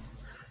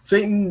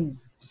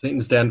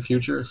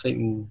future,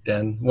 Satan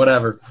den,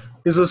 whatever.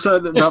 He's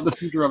upset about the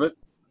future of it.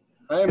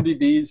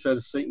 IMDb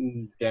says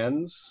Satan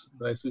dens,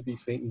 but I should be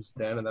Satan's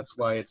den, and that's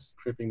why it's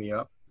tripping me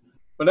up.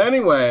 But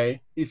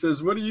anyway, he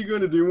says, "What are you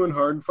going to do when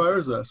Hardin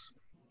fires us?"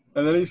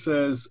 And then he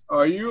says,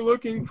 "Are you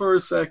looking for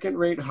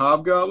second-rate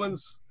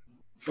hobgoblins?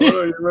 What,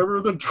 you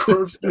remember the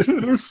dwarves did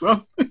it or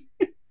something?"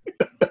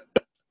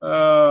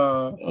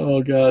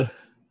 Oh god,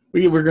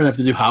 we're gonna have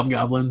to do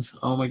hobgoblins.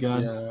 Oh my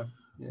god.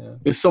 Yeah.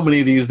 There's so many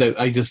of these that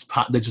just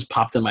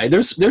popped in my.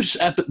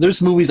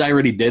 There's movies I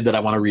already did that I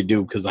want to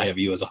redo because I have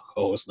you as a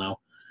host now.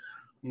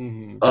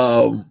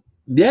 Mm-hmm.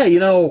 Yeah,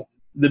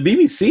 the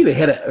BBC, they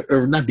had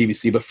or not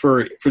BBC, but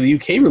for the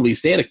UK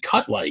release, they had to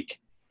cut like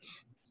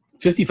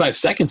 55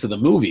 seconds of the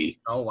movie.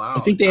 Oh wow!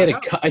 I think they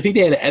had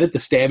to edit the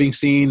stabbing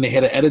scene. They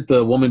had to edit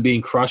the woman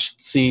being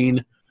crushed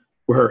scene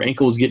where her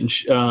ankle was getting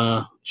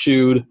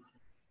chewed.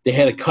 They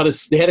had to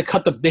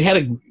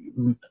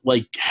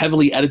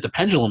heavily edit the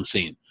pendulum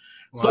scene.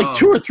 It's like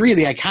 2 or 3 of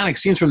the iconic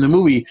scenes from the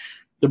movie.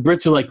 The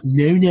Brits are like,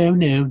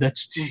 no,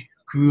 that's too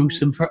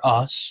gruesome for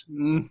us.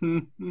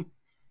 Mm-hmm.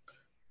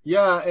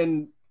 Yeah,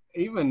 and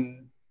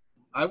even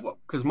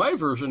because my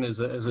version is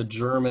a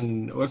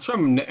German. Well, it's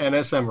from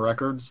NSM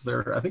Records.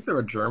 I think they're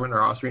a German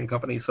or Austrian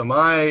company. So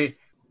my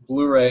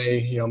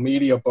Blu-ray,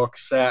 media book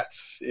set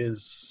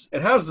has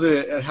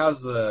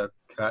the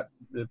cut,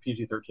 the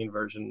PG-13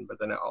 version, but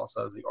then it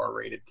also has the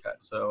R-rated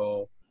cut.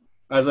 So,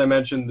 as I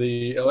mentioned,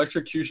 the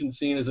electrocution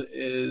scene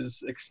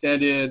is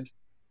extended,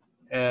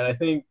 and I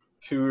think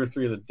 2 or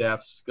 3 of the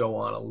deaths go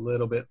on a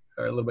little bit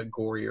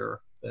gorier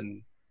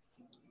than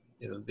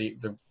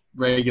the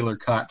regular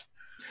cut.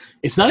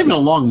 It's not even a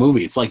long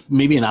movie. It's like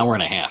maybe an hour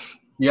and a half.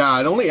 Yeah,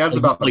 it only adds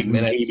about like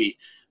minutes. Maybe.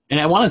 And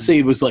I want to say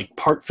it was like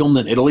part filmed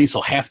in Italy,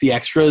 so half the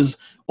extras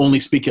only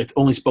spoke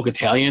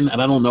Italian,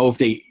 and I don't know if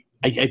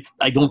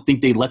I don't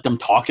think they let them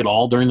talk at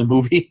all during the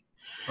movie.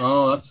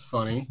 Oh, that's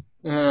funny.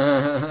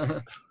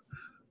 Yeah,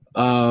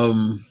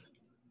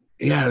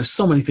 there's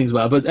so many things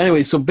about it. But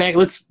anyway, so back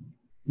let's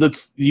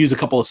use a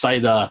couple of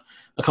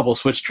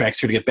switch tracks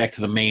here to get back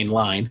to the main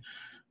line.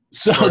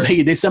 So sure.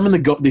 they summon the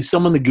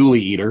Ghoulie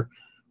Eater,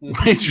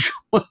 which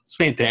was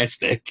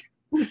fantastic.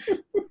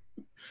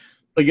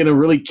 Like in a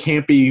really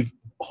campy,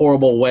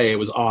 horrible way. It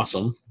was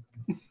awesome.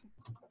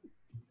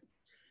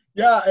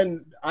 Yeah,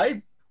 and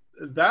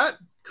that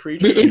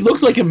creature. It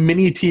looks like a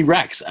mini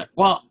T-Rex.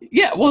 Well,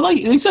 yeah. Well, like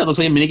you said, it looks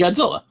like a mini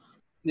Godzilla.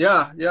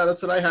 Yeah,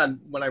 that's what I had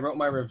when I wrote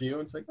my review.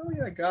 It's like, oh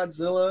yeah,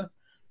 Godzilla,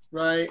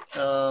 right?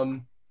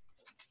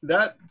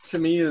 That to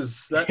me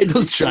is that.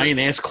 Those giant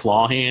ass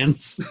claw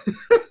hands.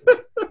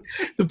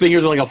 The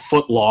fingers are like a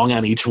foot long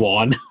on each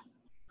one.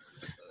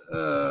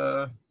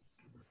 But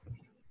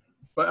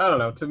I don't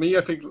know. To me,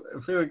 I feel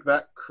like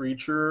that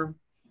creature,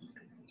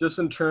 just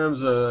in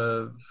terms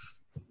of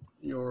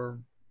your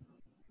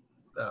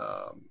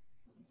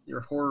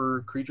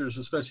horror creatures,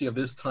 especially of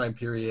this time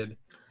period,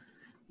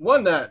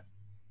 one that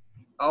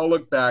I'll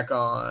look back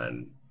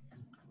on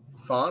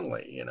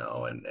fondly, you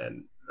know,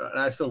 and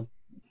I still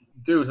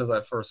do since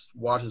I first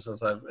watched it,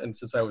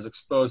 since I was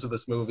exposed to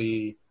this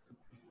movie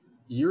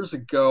years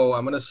ago.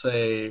 I'm gonna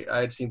say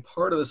I had seen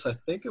part of this. I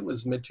think it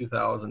was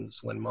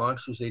mid-2000s when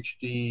Monsters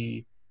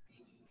HD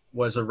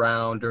was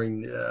around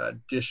during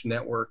Dish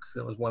Network.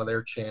 That was one of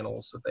their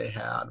channels that they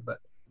had. But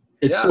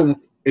it's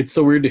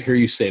so weird to hear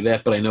you say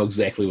that, but I know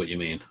exactly what you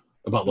mean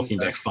about looking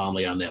back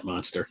fondly on that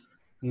monster.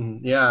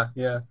 Mm-hmm. Yeah.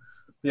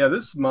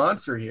 This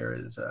monster here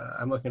is.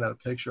 I'm looking at a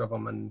picture of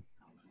him, and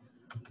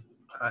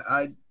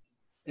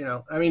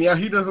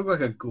he does look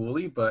like a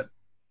ghoulie, but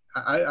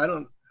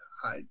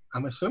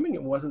I'm assuming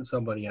it wasn't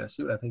somebody in a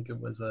suit. I think it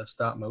was a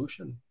stop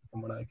motion,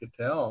 from what I could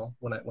tell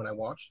when I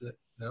watched it.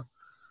 You know?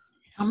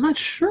 I'm not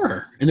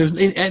sure. And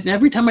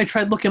every time I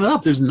tried looking it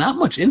up, there's not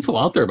much info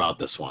out there about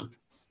this one.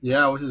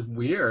 Yeah, which is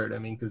weird. I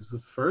mean, because the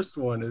first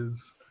one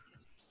is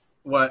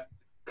what?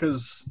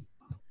 Because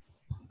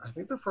I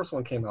think the first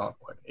one came out,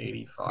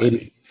 85?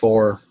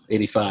 84,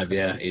 85,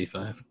 yeah,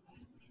 85.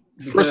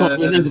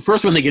 The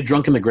first one, they get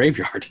drunk in the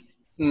graveyard.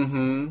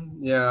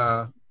 Mm-hmm,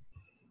 yeah.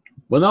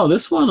 Well, no,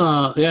 this one,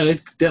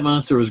 that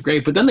monster was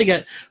great. But then they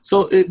get,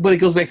 but it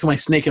goes back to my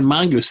snake and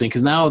mongoose thing,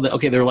 because now,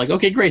 they're like,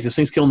 okay, great, this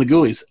thing's killing the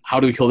ghoulies. How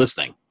do we kill this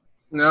thing?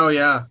 No,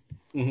 yeah.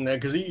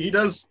 Because he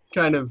does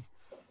kind of,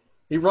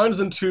 he runs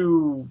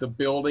into the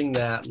building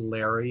that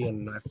Larry,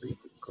 and I forget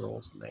the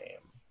girl's name.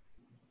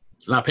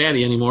 It's not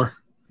Patty anymore.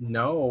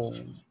 No.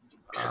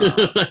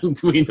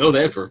 We know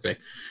that for a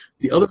fact.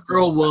 The other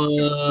girl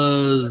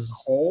was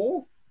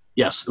Nicole?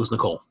 Yes, it was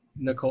Nicole.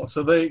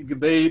 So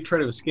they try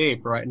to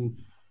escape, right? And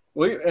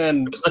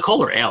it was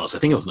Nicole or Alice. I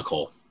think it was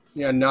Nicole.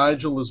 Yeah,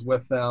 Nigel is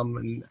with them,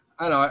 and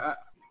I don't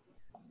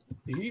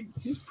know.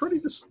 He's pretty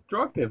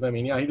destructive. I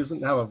mean, yeah, he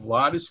doesn't have a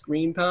lot of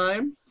screen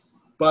time,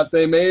 but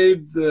they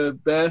made the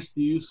best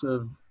use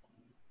of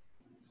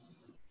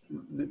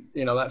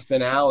that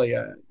finale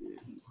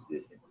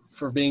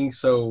for being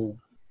so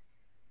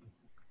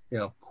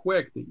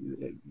quick.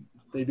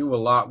 They do a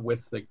lot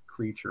with the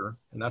creature,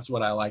 and that's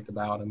what I liked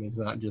about him. He's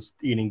not just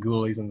eating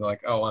ghoulies and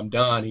like, oh, I'm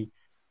done.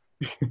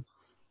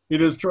 He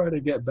does try to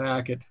get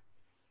back at,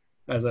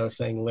 as I was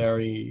saying,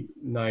 Larry,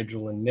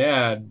 Nigel, and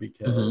Ned,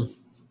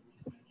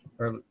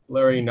 or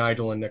Larry,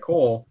 Nigel, and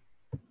Nicole.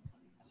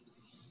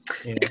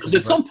 Because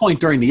at some point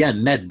during the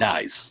end, Ned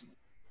dies.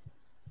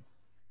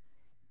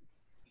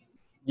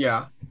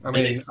 Yeah, I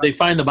mean, they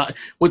find the body.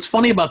 What's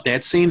funny about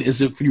that scene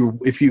is if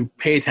you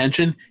pay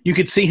attention, you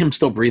could see him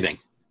still breathing.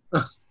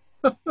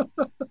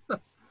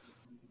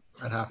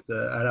 I'd have to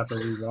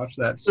rewatch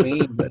that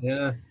scene, but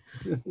yeah.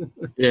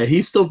 Yeah,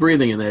 he's still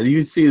breathing in that. You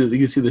can see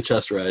the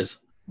chest rise.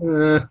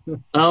 I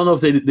don't know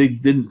if they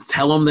didn't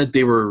tell him that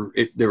they were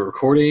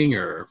recording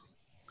or.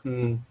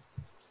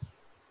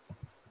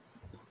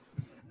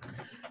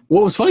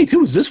 What was funny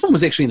too is this one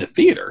was actually in the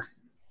theater.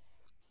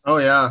 Oh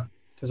yeah,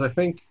 because I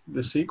think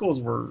the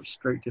sequels were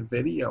straight to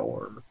video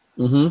or.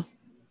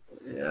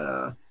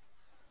 Yeah.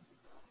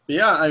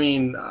 Yeah, I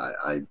mean,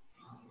 I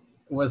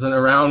wasn't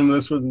around when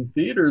this was in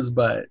theaters,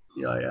 but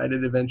I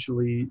did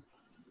eventually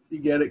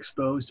get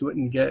exposed to it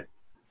and get.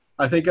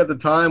 I think at the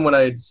time when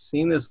I had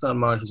seen this on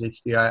Monsters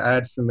HD, I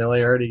had some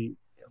familiarity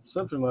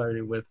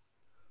with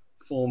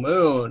Full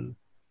Moon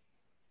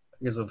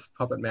because of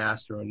Puppet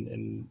Master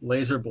and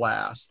Laser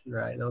Blast,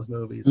 right? Those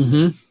movies.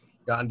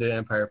 Got into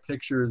Empire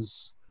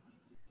Pictures.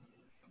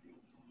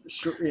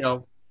 Sure,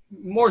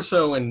 more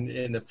so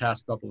in the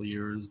past couple of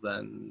years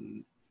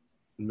than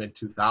mid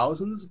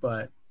 2000s,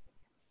 but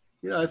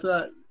I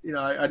thought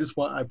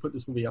I put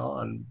this movie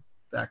on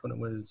back when it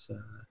was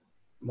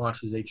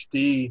Monsters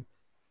HD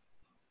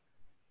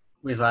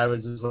because I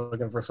was just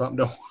looking for something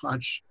to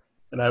watch,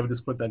 and I would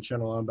just put that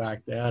channel on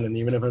back then. And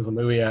even if it was a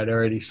movie I'd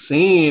already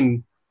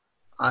seen,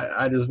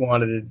 I just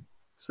wanted to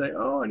say,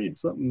 oh, I need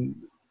something,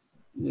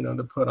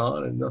 to put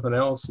on and nothing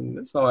else. And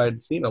that's how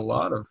I'd seen a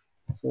lot of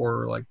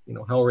horror, like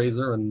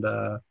Hellraiser and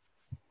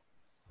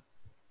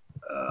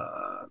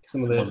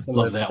some of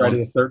the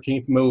Friday the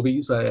 13th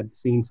movies. I had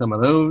seen some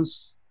of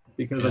those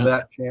because of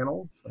that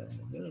channel. So,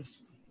 yeah.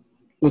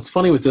 What's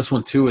funny with this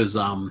one too is,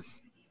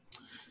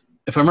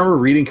 if I remember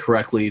reading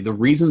correctly, the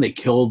reason they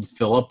killed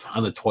Philip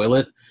on the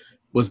toilet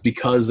was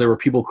because there were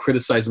people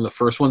criticizing the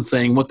first one,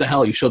 saying, "What the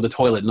hell? You showed the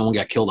toilet, no one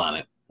got killed on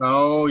it."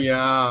 Oh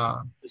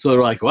yeah. So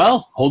they're like,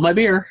 "Well, hold my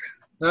beer."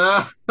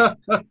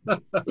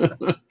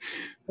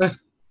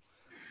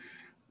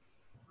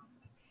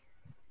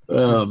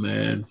 Oh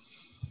man.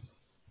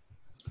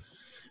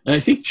 And I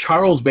think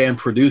Charles Band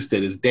produced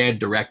it. His dad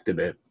directed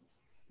it.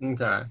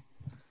 Okay.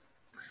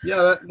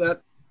 Yeah,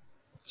 that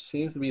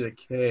seems to be the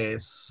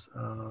case.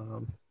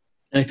 And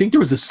I think there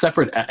was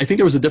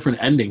a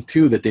different ending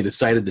too that they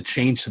decided to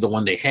change to the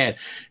one they had.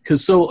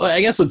 Because so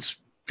I guess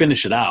let's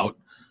finish it out.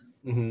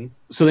 Mm-hmm.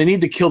 So they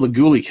need to kill the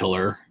Ghoulie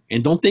Killer,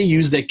 and don't they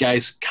use that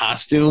guy's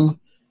costume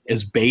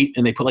as bait,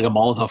 and they put like a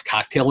Molotov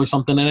cocktail or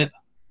something in it?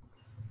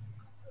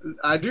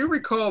 I do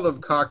recall the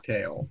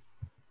cocktail.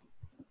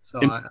 So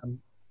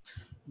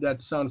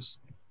that sounds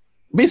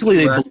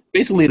basically correct.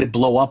 they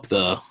blow up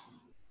the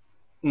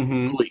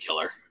Ghoulie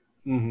Killer.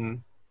 Mm-hmm.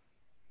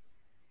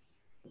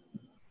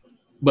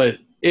 But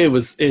it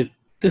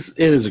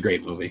is a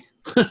great movie.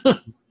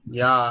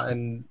 Yeah,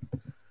 and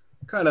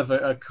kind of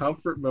a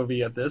comfort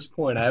movie at this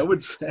point, I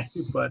would say.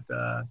 But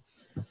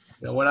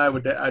when I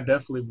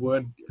definitely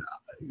would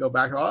go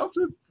back. I'll have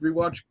to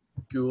rewatch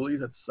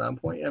Ghoulies at some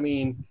point. I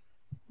mean,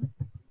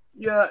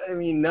 yeah,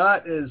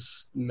 not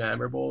as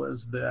memorable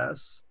as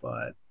this,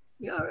 but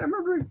yeah, I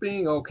remember it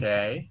being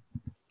okay.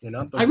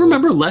 I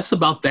remember less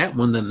about that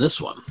one than this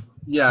one.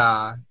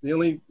 Yeah, the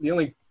only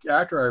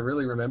actor I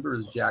really remember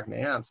is Jack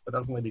Nance, but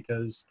that's only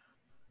because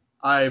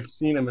I've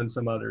seen him in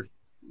some other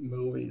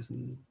movies.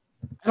 And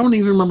I don't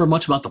even remember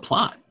much about the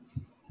plot.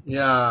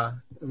 Yeah,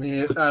 I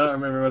don't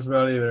remember much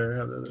about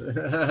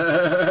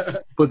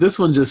either. But this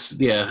one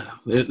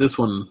this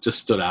one just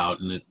stood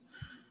out, and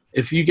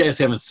if you guys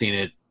haven't seen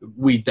it,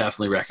 we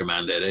definitely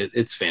recommend it.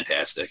 It's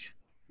fantastic.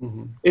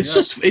 Mm-hmm. It's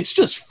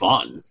just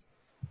fun.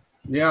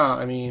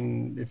 Yeah,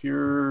 if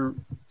you're,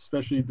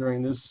 especially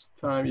during this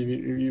time,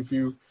 if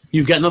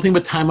you've got nothing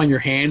but time on your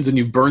hands and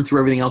you've burned through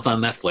everything else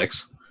on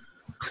Netflix.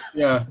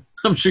 Yeah,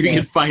 I'm sure you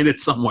can find it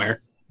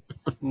somewhere.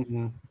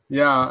 Mm-hmm.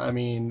 Yeah,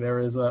 there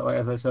is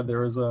as I said,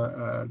 there is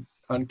a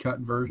uncut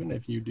version.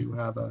 If you do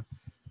have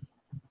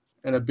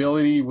an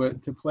ability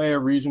to play a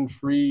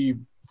region-free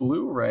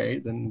Blu-ray,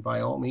 then by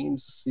all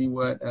means see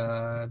what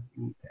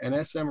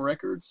NSM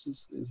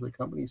Records is the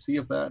company. See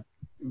if that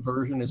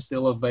version is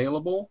still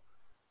available.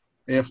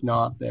 If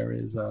not, there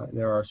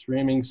are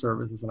streaming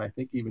services, and I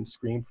think even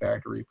Scream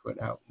Factory put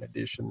out an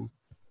edition.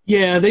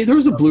 Yeah, there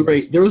was a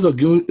Blu-ray. There was a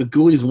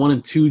Ghoulies 1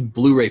 and 2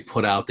 Blu-ray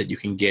put out that you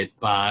can get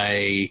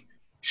by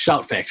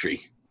Shout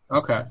Factory.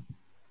 Okay.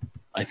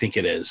 I think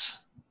it is.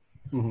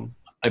 Mm-hmm.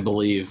 I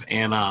believe.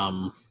 And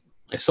I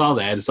saw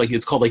that.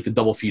 It's called like the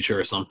double feature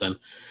or something.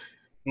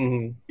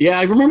 Mm-hmm. Yeah,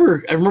 I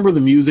remember the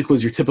music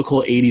was your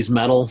typical 80s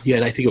metal.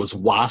 Yeah, I think it was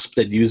Wasp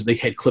they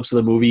had clips of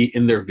the movie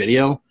in their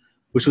video,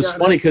 which was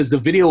funny because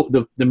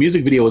the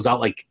music video was out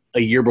like a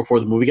year before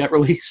the movie got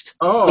released.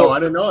 Oh, so, I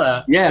didn't know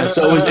that. Yeah,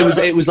 so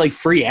it was like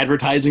free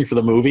advertising for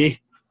the movie.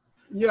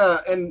 Yeah,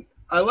 and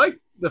I like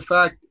the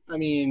fact. I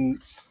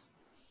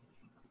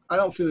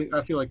don't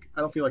feel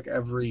like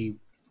every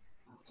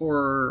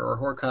horror or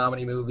horror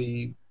comedy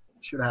movie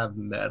should have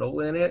metal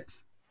in it.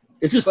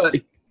 It's just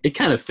it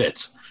kind of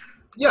fits.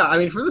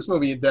 Yeah, for this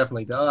movie it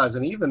definitely does,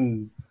 and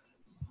even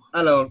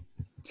to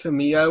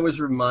me I was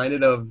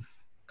reminded of,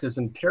 because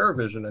in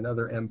TerrorVision,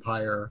 another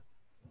Empire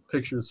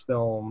Pictures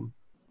film,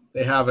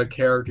 they have a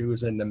character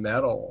who's into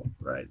metal,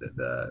 right?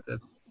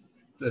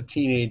 The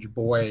teenage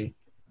boy.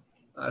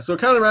 So it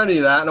kind of reminded me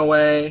of that in a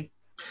way.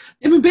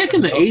 Back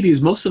in the 80s,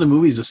 most of the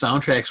movies, the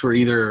soundtracks were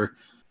either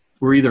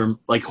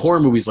like horror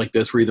movies like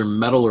this were either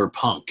metal or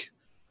punk.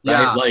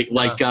 Right?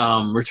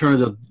 Yeah, Return of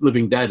the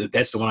Living Dead.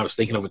 That's the one I was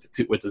thinking of with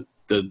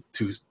the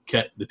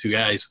two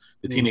guys,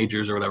 the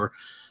teenagers or whatever.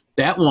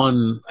 That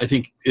one I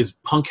think is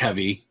punk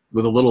heavy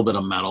with a little bit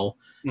of metal.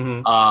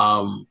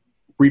 Mm-hmm.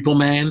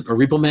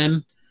 Repo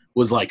Man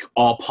was like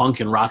all punk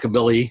and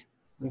rockabilly.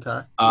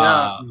 Okay.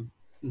 Yeah.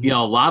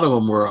 A lot of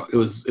them were.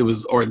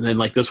 And then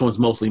like this one's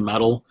mostly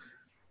metal.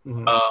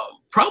 Mm-hmm.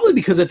 Probably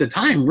because at the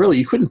time, really,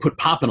 you couldn't put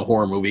pop in a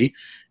horror movie,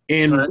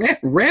 and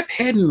rap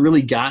hadn't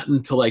really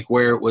gotten to like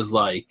where it was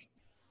like,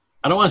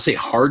 I don't want to say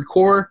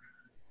hardcore,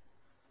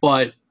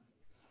 but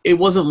it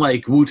wasn't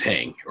like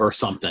Wu-Tang or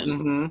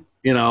something.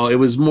 Mm-hmm. It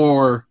was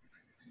more.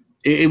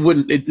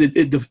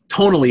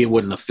 Tonally it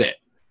wouldn't have fit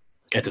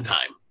at the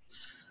time.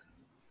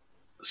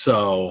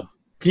 So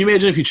can you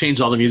imagine if you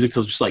changed all the music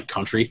to just like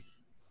country?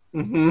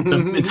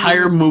 The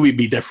entire movie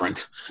be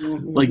different.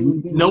 Like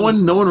no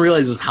one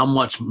realizes how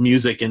much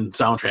music and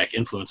soundtrack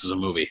influences a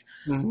movie.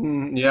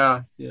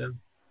 Yeah.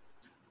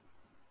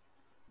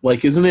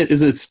 Like is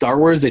it Star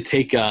Wars? They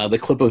take the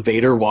clip of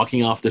Vader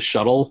walking off the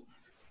shuttle,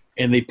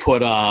 and they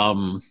put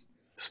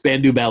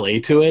Spandau Ballet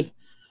to it.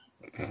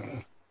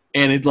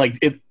 And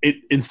it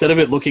instead of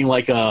it looking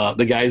like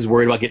the guy's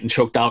worried about getting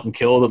choked out and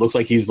killed, it looks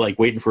like he's like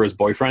waiting for his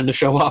boyfriend to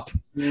show up.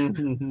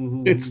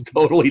 It's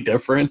totally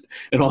different,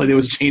 and all they do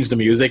is change the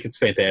music. It's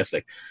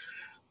fantastic.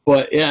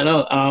 But yeah,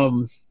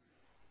 no,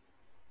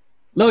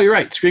 you're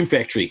right. Scream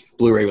Factory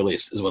Blu-ray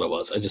release is what it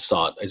was. I just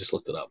saw it. I just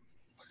looked it up.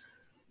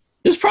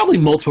 There's probably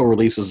multiple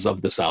releases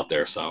of this out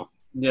there. So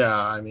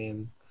yeah,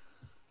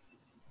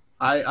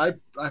 I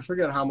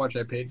forget how much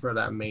I paid for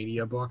that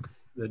media book,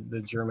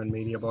 the German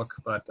media book,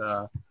 but.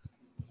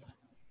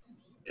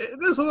 It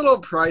is a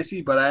little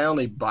pricey, but I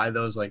only buy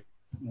those like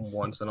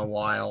once in a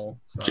while.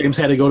 So. James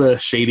had to go to a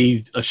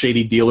shady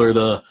dealer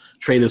to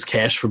trade his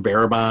cash for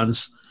bearer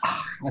bonds.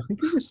 I think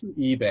it was from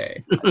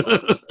eBay.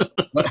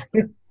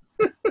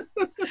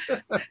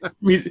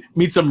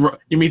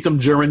 You meet some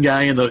German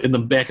guy in the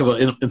back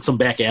of in some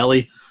back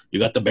alley. You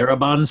got the bearer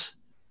bonds.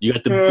 You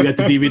got the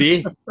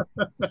DVD.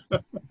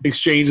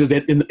 Exchanges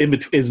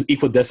that is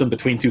equidistant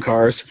between two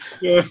cars.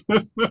 Yeah.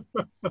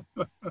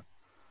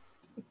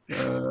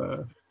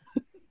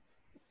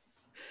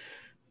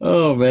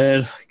 Oh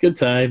man, good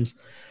times.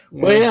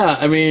 Yeah. Well, yeah,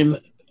 I mean,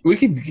 we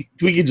could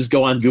just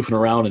go on goofing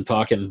around and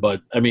talking,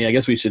 but I mean, I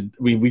guess we should.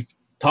 We've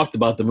talked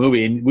about the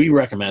movie and we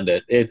recommend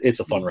it. It's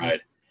a fun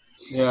ride.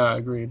 Yeah,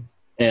 agreed.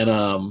 And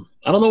I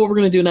don't know what we're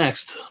gonna do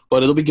next,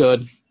 but it'll be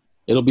good.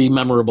 It'll be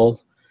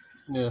memorable.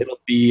 Yeah. It'll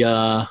be.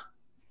 I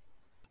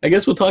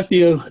guess we'll talk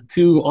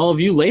to all of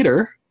you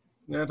later.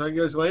 Yeah, talk to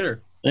you guys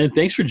later. And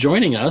thanks for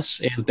joining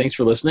us, and thanks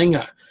for listening.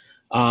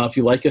 If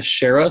you like us,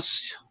 share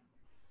us.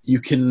 You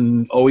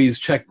can always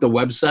check the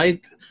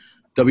website,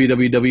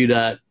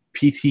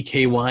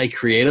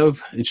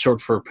 www.ptkykreative. It's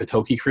short for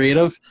Patoki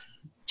Creative,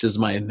 which is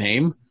my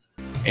name.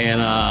 And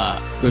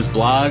there's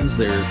blogs,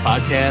 there's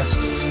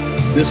podcasts.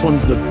 This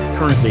one's the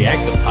currently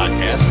active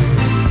podcast.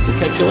 We'll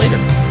catch you later.